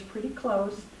 but it's pretty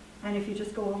close. And if you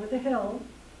just go over the hill,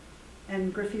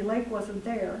 and Griffey Lake wasn't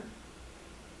there,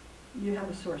 you have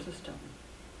a source of stone.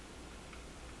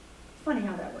 It's funny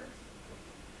how that works.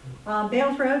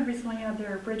 Bayles Road recently had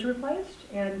their bridge replaced,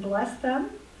 and bless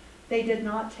them, they did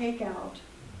not take out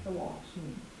the walls.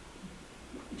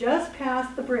 Just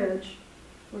past the bridge,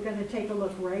 we're going to take a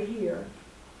look right here.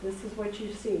 This is what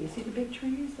you see. You see the big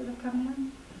trees that have come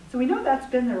in? So we know that's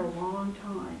been there a long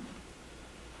time.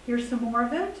 Here's some more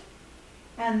of it.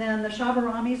 And then the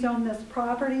Shabaramis own this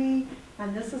property,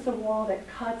 and this is a wall that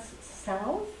cuts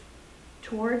south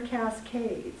toward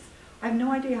Cascades. I have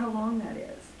no idea how long that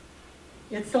is.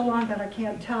 It's so long that I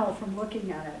can't tell from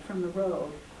looking at it from the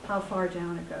road how far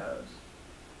down it goes.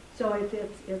 So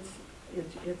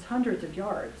it's hundreds of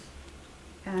yards,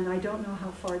 and I don't know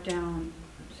how far down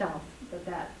south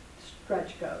that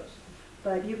stretch goes.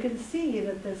 But you can see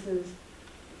that this is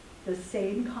the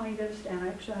same kind of, and I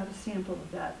actually have a sample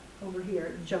of that over here.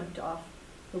 It jumped off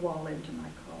the wall into my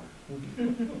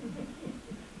car.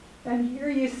 And here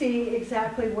you see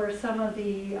exactly where some of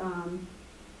the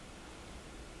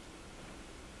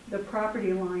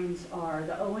property lines are.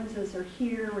 The Owenses are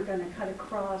here. We're going to cut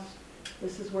across.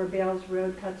 This is where Bayles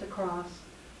Road cuts across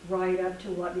right up to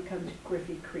what becomes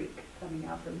Griffey Creek coming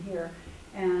out from here.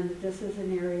 And this is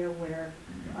an area where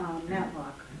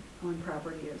Matlock owned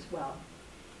property as well.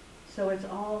 So it's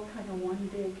all kind of one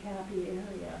big happy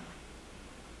area.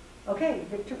 Okay,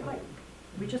 Victor Pike.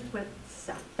 We just went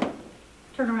south.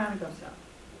 Turn around and go south.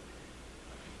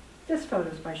 This photo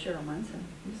is by Cheryl Munson,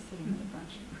 who's sitting in the front.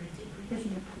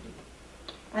 Isn't it pretty?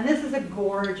 And this is a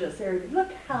gorgeous area.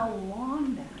 Look how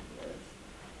long that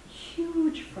is.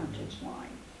 Huge frontage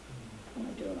line. I'm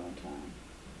going to do it on time.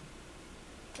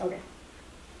 Okay.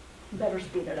 Better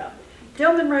speed it up.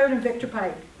 Dillman Road and Victor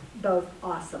Pike, both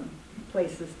awesome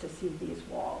places to see these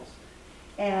walls.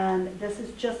 And this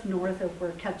is just north of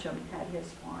where Ketchum had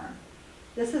his farm.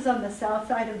 This is on the south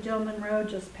side of Dillman Road,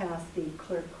 just past the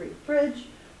Clear Creek Bridge.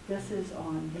 This is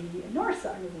on the north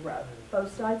side of the road.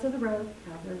 Both sides of the road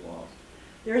have their walls.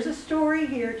 There's a story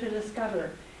here to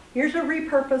discover. Here's a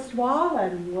repurposed wall,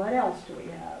 and what else do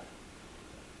we have?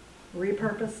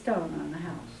 Repurposed stone on the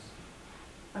house.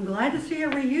 I'm glad to see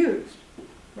it reused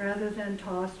rather than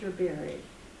tossed or buried.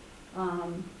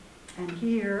 And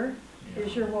here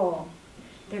is your wall.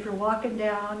 If you're walking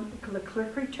down the Clear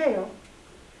Creek Trail,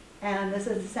 and this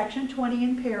is section 20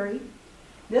 in Perry,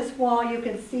 this wall, you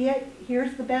can see it.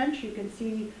 Here's the bench. You can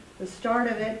see the start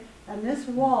of it. And this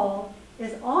wall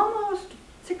is almost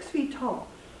 6 feet tall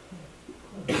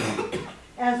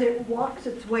as it walks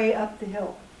its way up the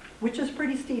hill, which is a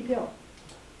pretty steep hill.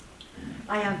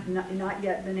 I have not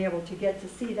yet been able to get to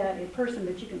see that in person,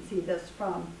 but you can see this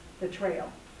from the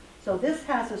trail. So this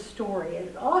has a story, and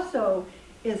it also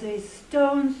is a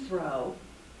stone's throw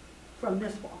from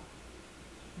this wall.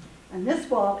 And this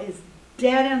wall is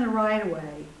dead in the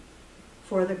right-of-way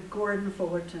for the Gordon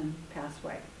Fullerton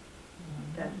Passway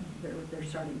that they're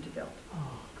starting to build.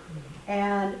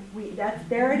 And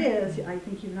there it is. I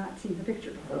think you've not seen the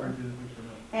picture before.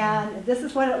 And this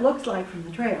is what it looks like from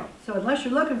the trail. So unless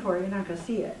you're looking for it, you're not going to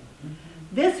see it.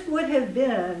 This would have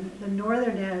been the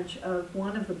northern edge of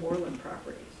one of the Borland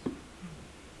properties.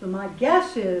 So my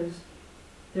guess is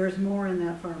there's more in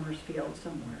that farmer's field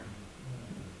somewhere.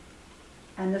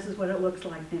 And this is what it looks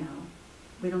like now.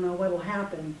 We don't know what will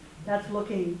happen. That's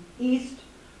looking east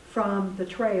from the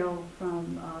trail,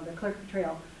 from the Clear Creek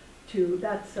Trail, to,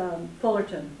 that's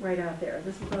Fullerton right out there.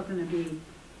 This is all going to be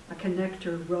a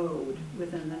connector road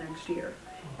within the next year.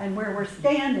 And where we're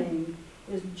standing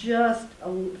is just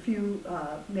a few,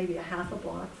 maybe a half a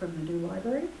block from the new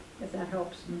library, if that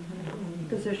helps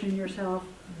position yourself.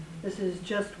 This is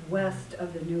just west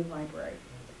of the new library.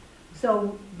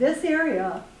 So this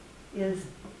area is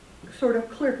sort of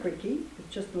Clear Creeky.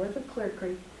 It's just north of Clear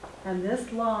Creek. And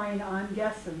this line, I'm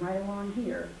guessing, right along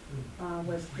here,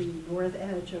 was the north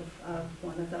edge of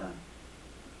one of the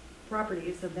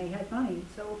properties, and they had money.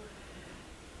 So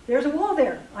there's a wall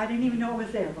there. I didn't even know it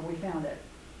was there, but we found it.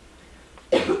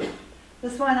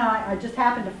 This one I just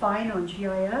happened to find on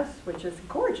GIS, which is a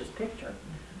gorgeous picture.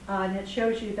 And it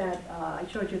shows you that, I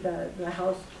showed you the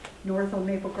house north on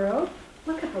Maple Grove.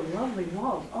 Look at the lovely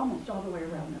walls almost all the way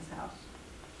around this house.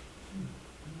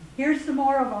 Here's some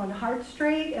more of on Hart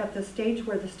Street at the stage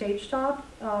where the stage stop.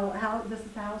 This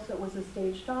is the house that was a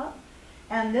stage stop.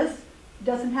 And this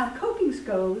doesn't have coping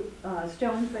stones,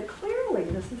 but clearly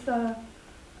this is a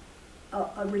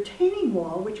retaining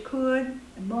wall, which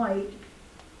might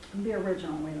be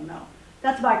original, we don't know.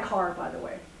 That's my car, by the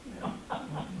way. You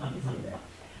see that.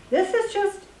 This is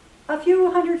just a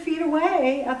few hundred feet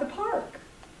away at the park.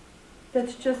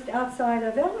 That's just outside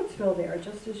of Ellettsville there,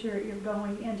 just as you're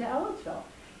going into Ellettsville.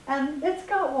 And it's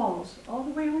got walls all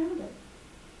the way around it.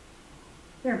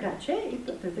 They're in bad shape,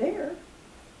 but they're there.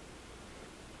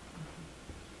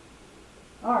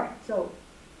 All right, so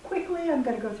quickly I'm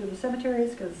going to go through the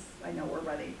cemeteries because I know we're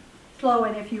running slow.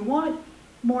 And if you want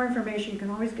more information, you can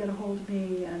always get a hold of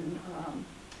me and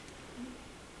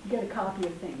get a copy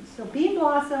of things. So Bean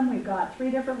Blossom, we've got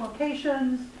 3 different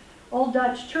locations. Old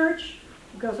Dutch Church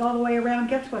goes all the way around.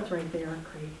 Guess what's right there?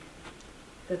 A creek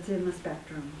that's in the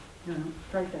spectrum. You know,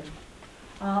 right there.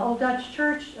 Old Dutch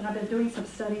Church, and I've been doing some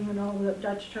studying on Old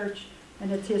Dutch Church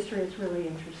and its history. It's really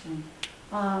interesting.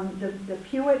 The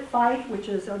Pewitt Fife, which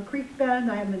is on Creek Bend,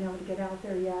 I haven't been able to get out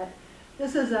there yet.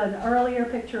 This is an earlier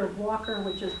picture of Walker,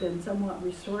 which has been somewhat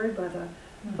restored by the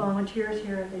volunteers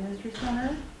here at the History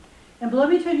Center. In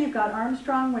Bloomington, you've got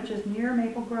Armstrong, which is near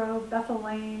Maple Grove, Bethel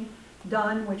Lane,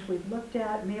 Dunn, which we've looked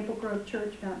at, Maple Grove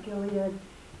Church, Mount Gilead,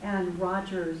 and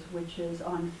Rogers, which is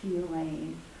on Fee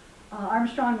Lane.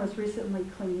 Armstrong was recently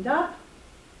cleaned up.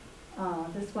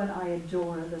 This one, I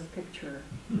adore this picture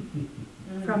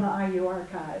from the IU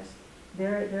archives.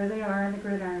 There they are in the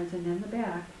gridirons, and in the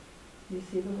back, you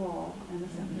see the wall and the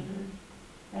cemetery.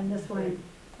 And this one,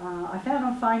 I found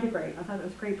on Find a Great. I thought it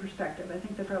was great perspective. I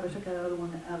think they probably took it out of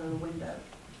the window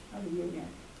of the Union.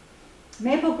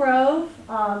 Maple Grove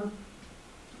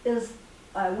is,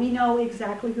 we know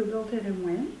exactly who built it and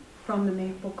when from the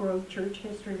Maple Grove Church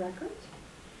history records.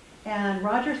 And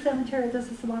Rogers Cemetery,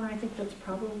 this is the one I think that's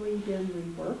probably been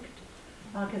reworked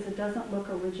because it doesn't look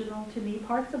original to me.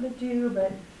 Parts of it do,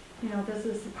 but you know, this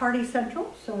is Party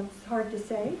Central, so it's hard to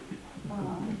say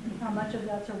how much of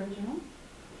that's original.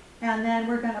 And then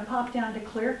we're going to pop down to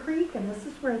Clear Creek, and this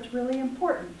is where it's really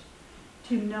important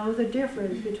to know the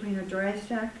difference between a dry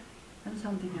stack and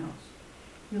something else.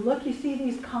 You look, you see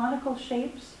these conical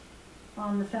shapes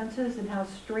on the fences and how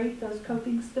straight those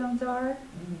coping stones are?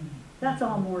 That's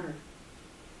all mortar.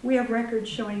 We have records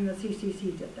showing the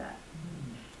CCC did that.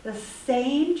 The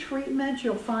same treatment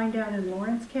you'll find down in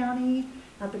Lawrence County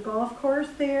at the golf course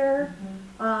there,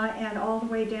 and all the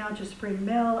way down to Spring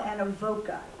Mill and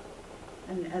Avoca.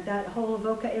 And at that whole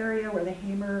Avoca area where the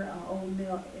Hamer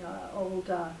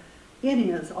old inn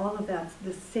is, all of that's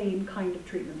the same kind of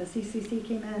treatment. The CCC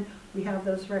came in, we have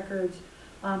those records.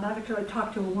 I've actually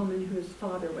talked to a woman whose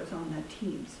father was on the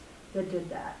teams that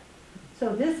did that.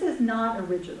 So this is not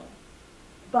original,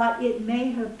 but it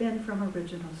may have been from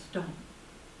original stone.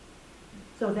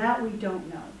 So that we don't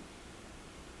know.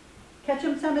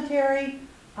 Ketchum Cemetery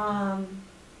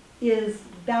is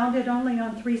bounded only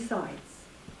on 3 sides.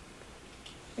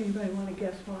 Anybody want to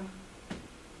guess why?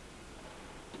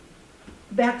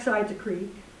 The backside's a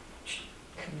creek.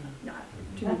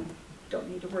 Don't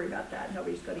need to worry about that.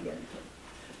 Nobody's going to get into it.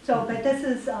 So, but this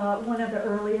is one of the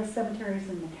earliest cemeteries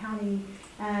in the county.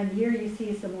 And here you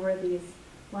see some more of these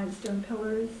limestone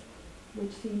pillars,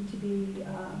 which seem to be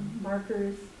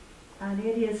markers. And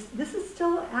this is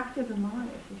still active and live.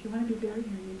 If you want to be buried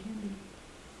here, you can be.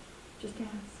 Just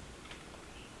ask.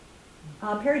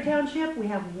 Perry Township, we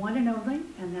have one and only,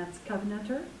 and that's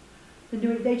Covenanter.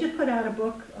 They just put out a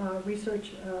book,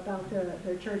 research about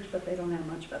their church, but they don't have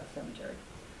much about the cemetery.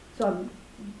 So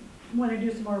I want to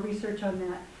do some more research on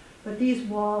that. But these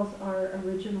walls are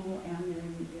original, and they're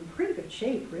in pretty good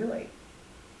shape, really,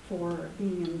 for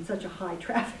being in such a high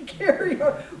traffic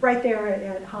area, right there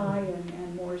at High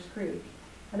and Moores Creek.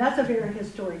 And that's a very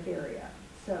historic area.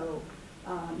 So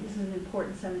this is an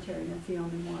important cemetery, and it's the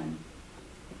only one.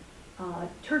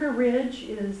 Turner Ridge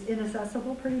is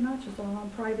inaccessible pretty much. It's all on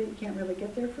private. You can't really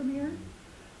get there from here.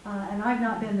 And I've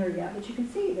not been there yet, but you can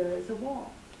see there is a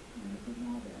wall. There's a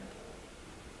wall there.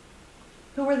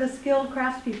 Who were the skilled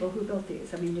craftspeople who built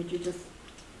these? I mean, did you just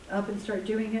up and start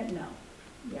doing it? No.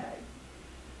 Yeah.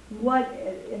 What,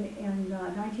 in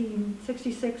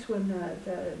 1966, when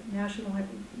the National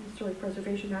Historic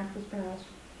Preservation Act was passed,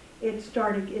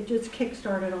 it just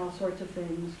kick-started all sorts of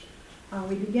things.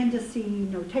 We begin to see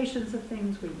notations of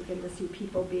things. We begin to see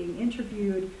people being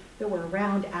interviewed that were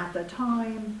around at the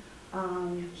time.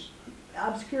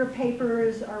 Obscure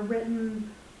papers are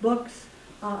written, books.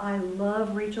 I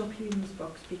love Rachel Puden's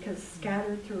books because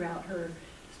scattered throughout her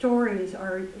stories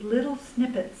are little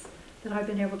snippets that I've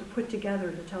been able to put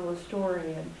together to tell a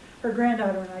story. And her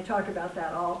granddaughter and I talk about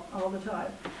that all the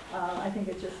time. I think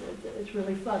it's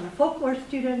really fun. The folklore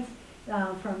students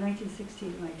from 1960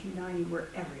 to 1990 were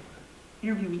everywhere,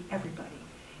 interviewing everybody.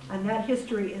 And that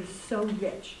history is so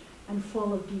rich and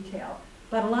full of detail.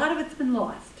 But a lot of it's been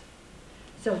lost.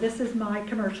 So this is my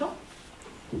commercial.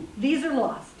 These are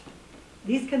lost.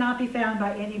 These cannot be found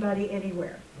by anybody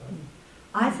anywhere.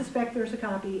 I suspect there's a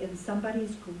copy in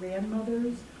somebody's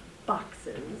grandmother's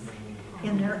boxes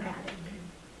in their attic.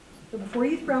 So before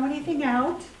you throw anything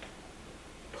out,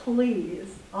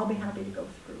 please, I'll be happy to go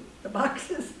through the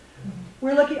boxes.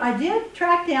 We're looking, I did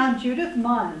track down Judith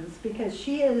Munns because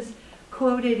she is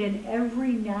quoted in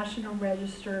every National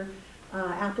Register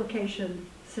application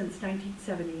since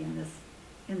 1970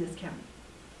 in this county,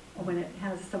 when it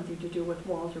has something to do with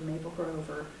Walls or Maple Grove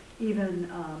or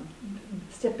even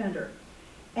Stipp-Bender.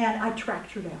 And I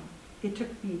tracked her down. It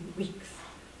took me weeks,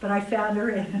 but I found her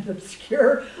in an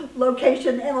obscure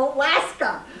location in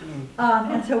Alaska.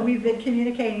 And so we've been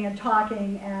communicating and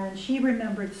talking, and she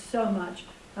remembered so much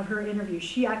of her interview.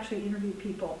 She actually interviewed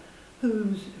people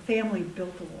whose family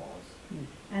built the walls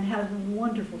and has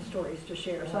wonderful stories to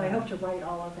share. So I hope to write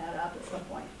all of that up at some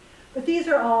point. But these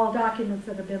are all documents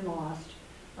that have been lost.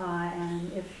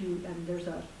 And there's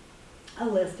a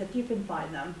list, if you can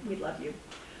find them, we'd love you.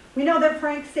 We know that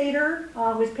Frank Sater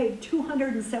was paid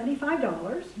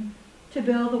 $275 to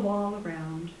build the wall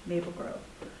around Maple Grove.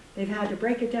 They've had to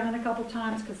break it down a couple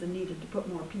times because they needed to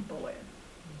put more people in.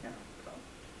 You know, so.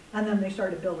 And then they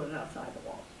started building it outside the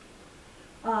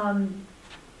walls.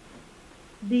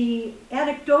 The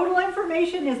anecdotal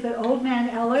information is that Old Man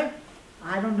Ellett,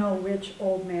 I don't know which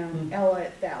Old Man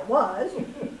Ellett that was,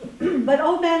 but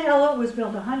Old Man Ellett was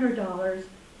billed $100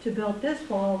 to build this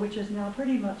wall, which is now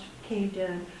pretty much caved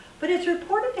in. But it's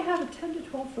reported to have a 10 to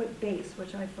 12 foot base,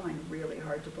 which I find really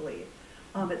hard to believe.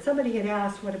 But somebody had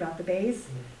asked, what about the base?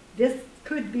 This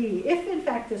could be, if in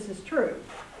fact this is true,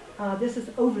 this is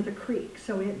over the creek,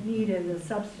 so it needed a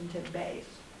substantive base.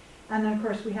 And then of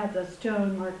course we have the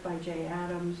stone marked by J.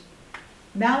 Adams.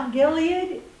 Mount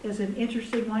Gilead is an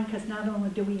interesting one because not only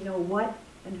do we know what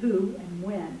and who and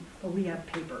when, but we have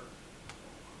paper.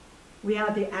 We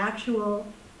have the actual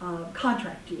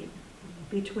contract deed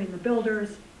between the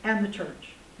builders and the church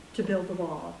to build the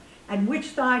wall. And which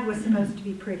side was supposed to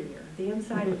be prettier, the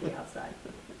inside or the outside?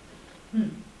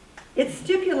 It's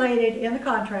stipulated in the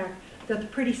contract that the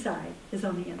pretty side is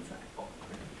on the inside.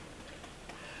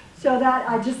 So that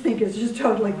I just think is just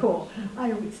totally cool.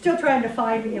 I'm still trying to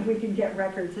find if we can get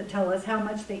records that tell us how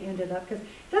much they ended up, because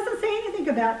it doesn't say anything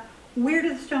about where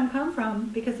did the stone come from,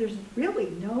 because there's really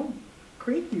no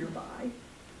creek nearby.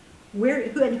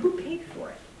 And who paid for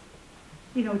it?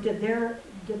 You know, did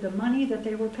the money that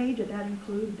they were paid, did that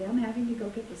include them having to go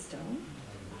get the stone?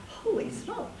 Holy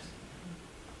smokes.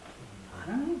 I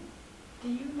don't know. Do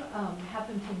you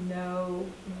happen to know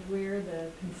where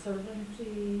the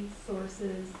Conservancy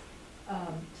sources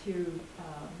to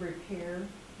repair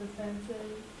the fences?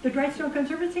 The Drystone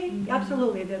Conservancy?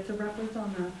 Absolutely. That's a reference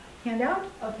on the handout.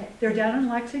 Okay. They're down in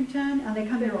Lexington, and they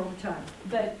come here all the time.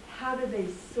 But how do they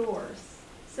source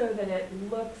so that it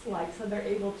looks like, so they're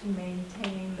able to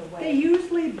maintain the way? They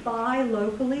usually buy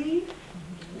locally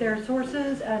their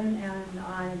sources, and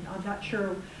I'm not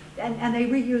sure, and they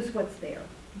reuse what's there.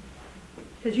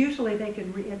 Because usually they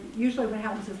can, usually what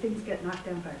happens is things get knocked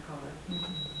down by a car,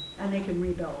 and they can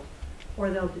rebuild. Or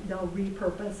they'll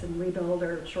repurpose and rebuild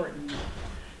or shorten.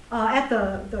 At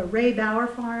the Ray Bauer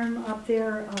farm up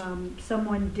there,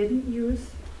 someone didn't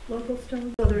use local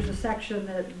stone, so there's a section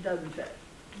that doesn't fit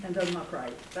and doesn't look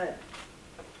right, but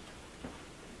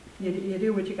you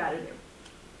do what you gotta do.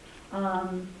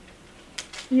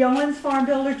 The Owens farm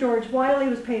builder, George Wiley,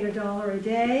 was paid $1 a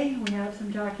day. We have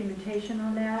some documentation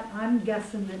on that. I'm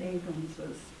guessing that Abrams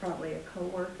was probably a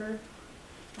co-worker.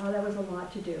 That was a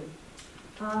lot to do.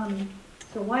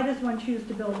 So why does one choose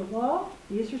to build a wall?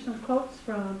 These are some quotes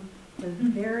from the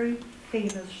very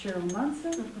famous Cheryl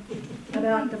Munson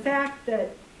about the fact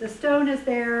that the stone is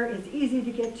there, it's easy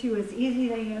to get to, it's easy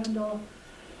to handle,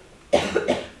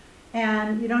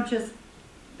 and you don't just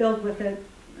build with it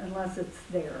unless it's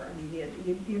there. I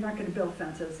mean, you're not going to build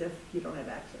fences if you don't have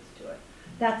access to it.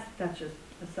 That's just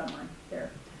a summary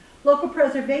there. Local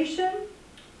preservation.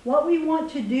 What we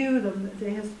want to do,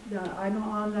 I'm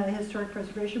on the Historic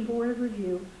Preservation Board of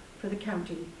Review for the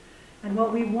county, and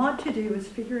what we want to do is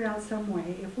figure out some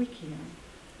way, if we can,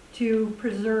 to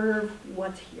preserve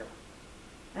what's here.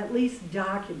 At least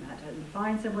document it and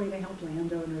find some way to help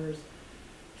landowners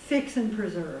fix and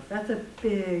preserve. That's a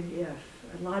big if.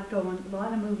 A lot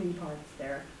of moving parts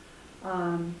there.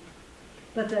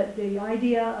 But the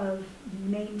idea of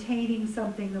maintaining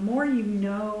something, the more you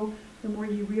know, the more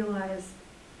you realize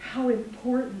how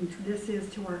important this is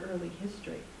to our early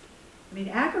history. I mean,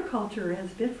 agriculture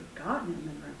has been forgotten in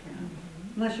Monroe County,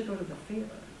 unless you go to the fair.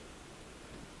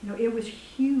 You know, it was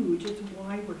huge. It's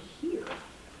why we're here.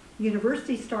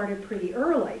 University started pretty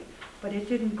early, but it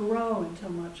didn't grow until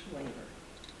much later.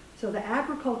 So the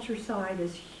agriculture side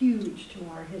is huge to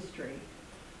our history.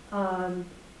 And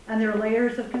there are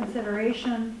layers of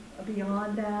consideration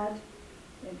beyond that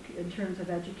in terms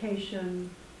of education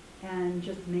and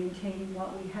just maintaining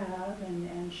what we have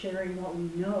and sharing what we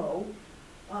know.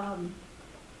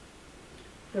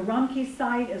 The Rumpke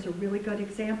site is a really good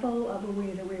example of a way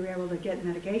that we were able to get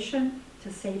mitigation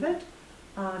to save it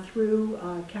through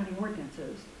county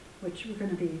ordinances, which we're going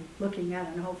to be looking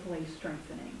at and hopefully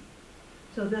strengthening.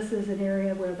 So this is an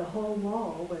area where the whole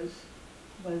wall was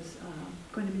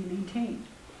going to be maintained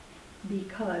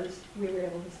because we were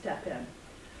able to step in.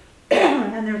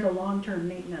 And there's a long-term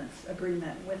maintenance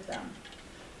agreement with them.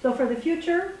 So for the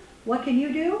future, what can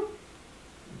you do?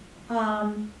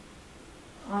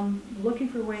 I'm looking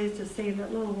for ways to save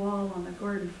that little wall on the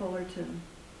Gordon Fullerton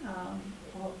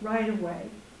right away.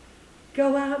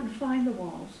 Go out and find the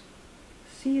walls.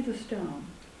 See the stone.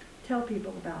 Tell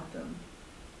people about them.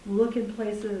 Look in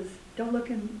places. Don't look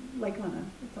in Lake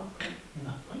Lemon. It's all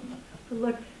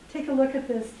cool. Take a look at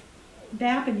this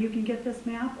map, and you can get this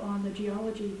map on the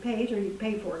geology page, or you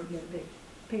pay for it and get a big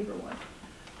paper one.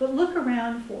 But look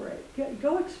around for it.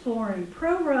 Go exploring.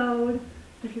 Pro Road,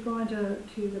 if you're going to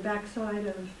the backside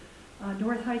of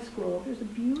North High School, there's a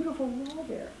beautiful wall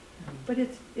there, but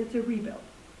it's a rebuild.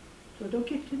 So don't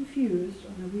get confused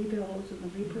on the rebuilds and the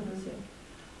repurposing.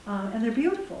 And they're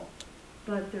beautiful,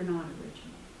 but they're not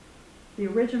original. The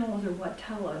originals are what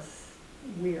tell us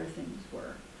where things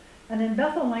were. And then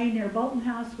Bethel Lane near Bolton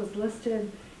House was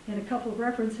listed in a couple of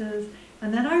references,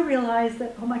 and then I realized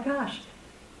that, oh my gosh,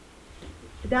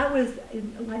 that was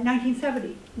in like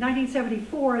 1970.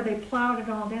 1974, they plowed it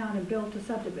all down and built a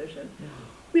subdivision.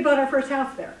 We bought our first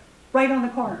house there, right on the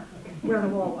corner where the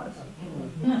wall was.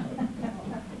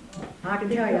 I can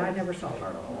tell you, I never saw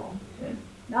part of the wall.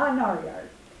 Not in our yard.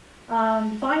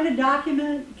 Find a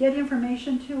document, get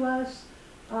information to us.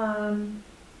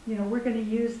 You know, we're going to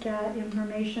use that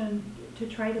information to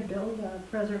try to build a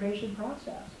preservation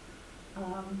process.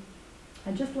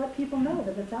 And just let people know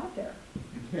that it's out there.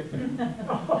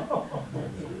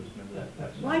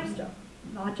 Limestone,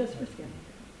 not just for skin.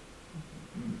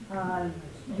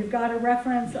 You've got a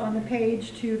reference on the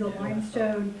page to the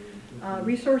limestone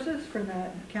resources from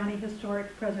the County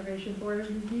Historic Preservation Board of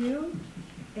Review.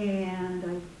 And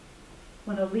I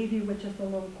want to leave you with just a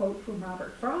little quote from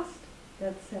Robert Frost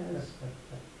that says,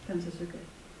 fences are good.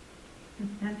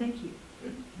 And thank you.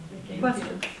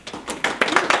 Questions?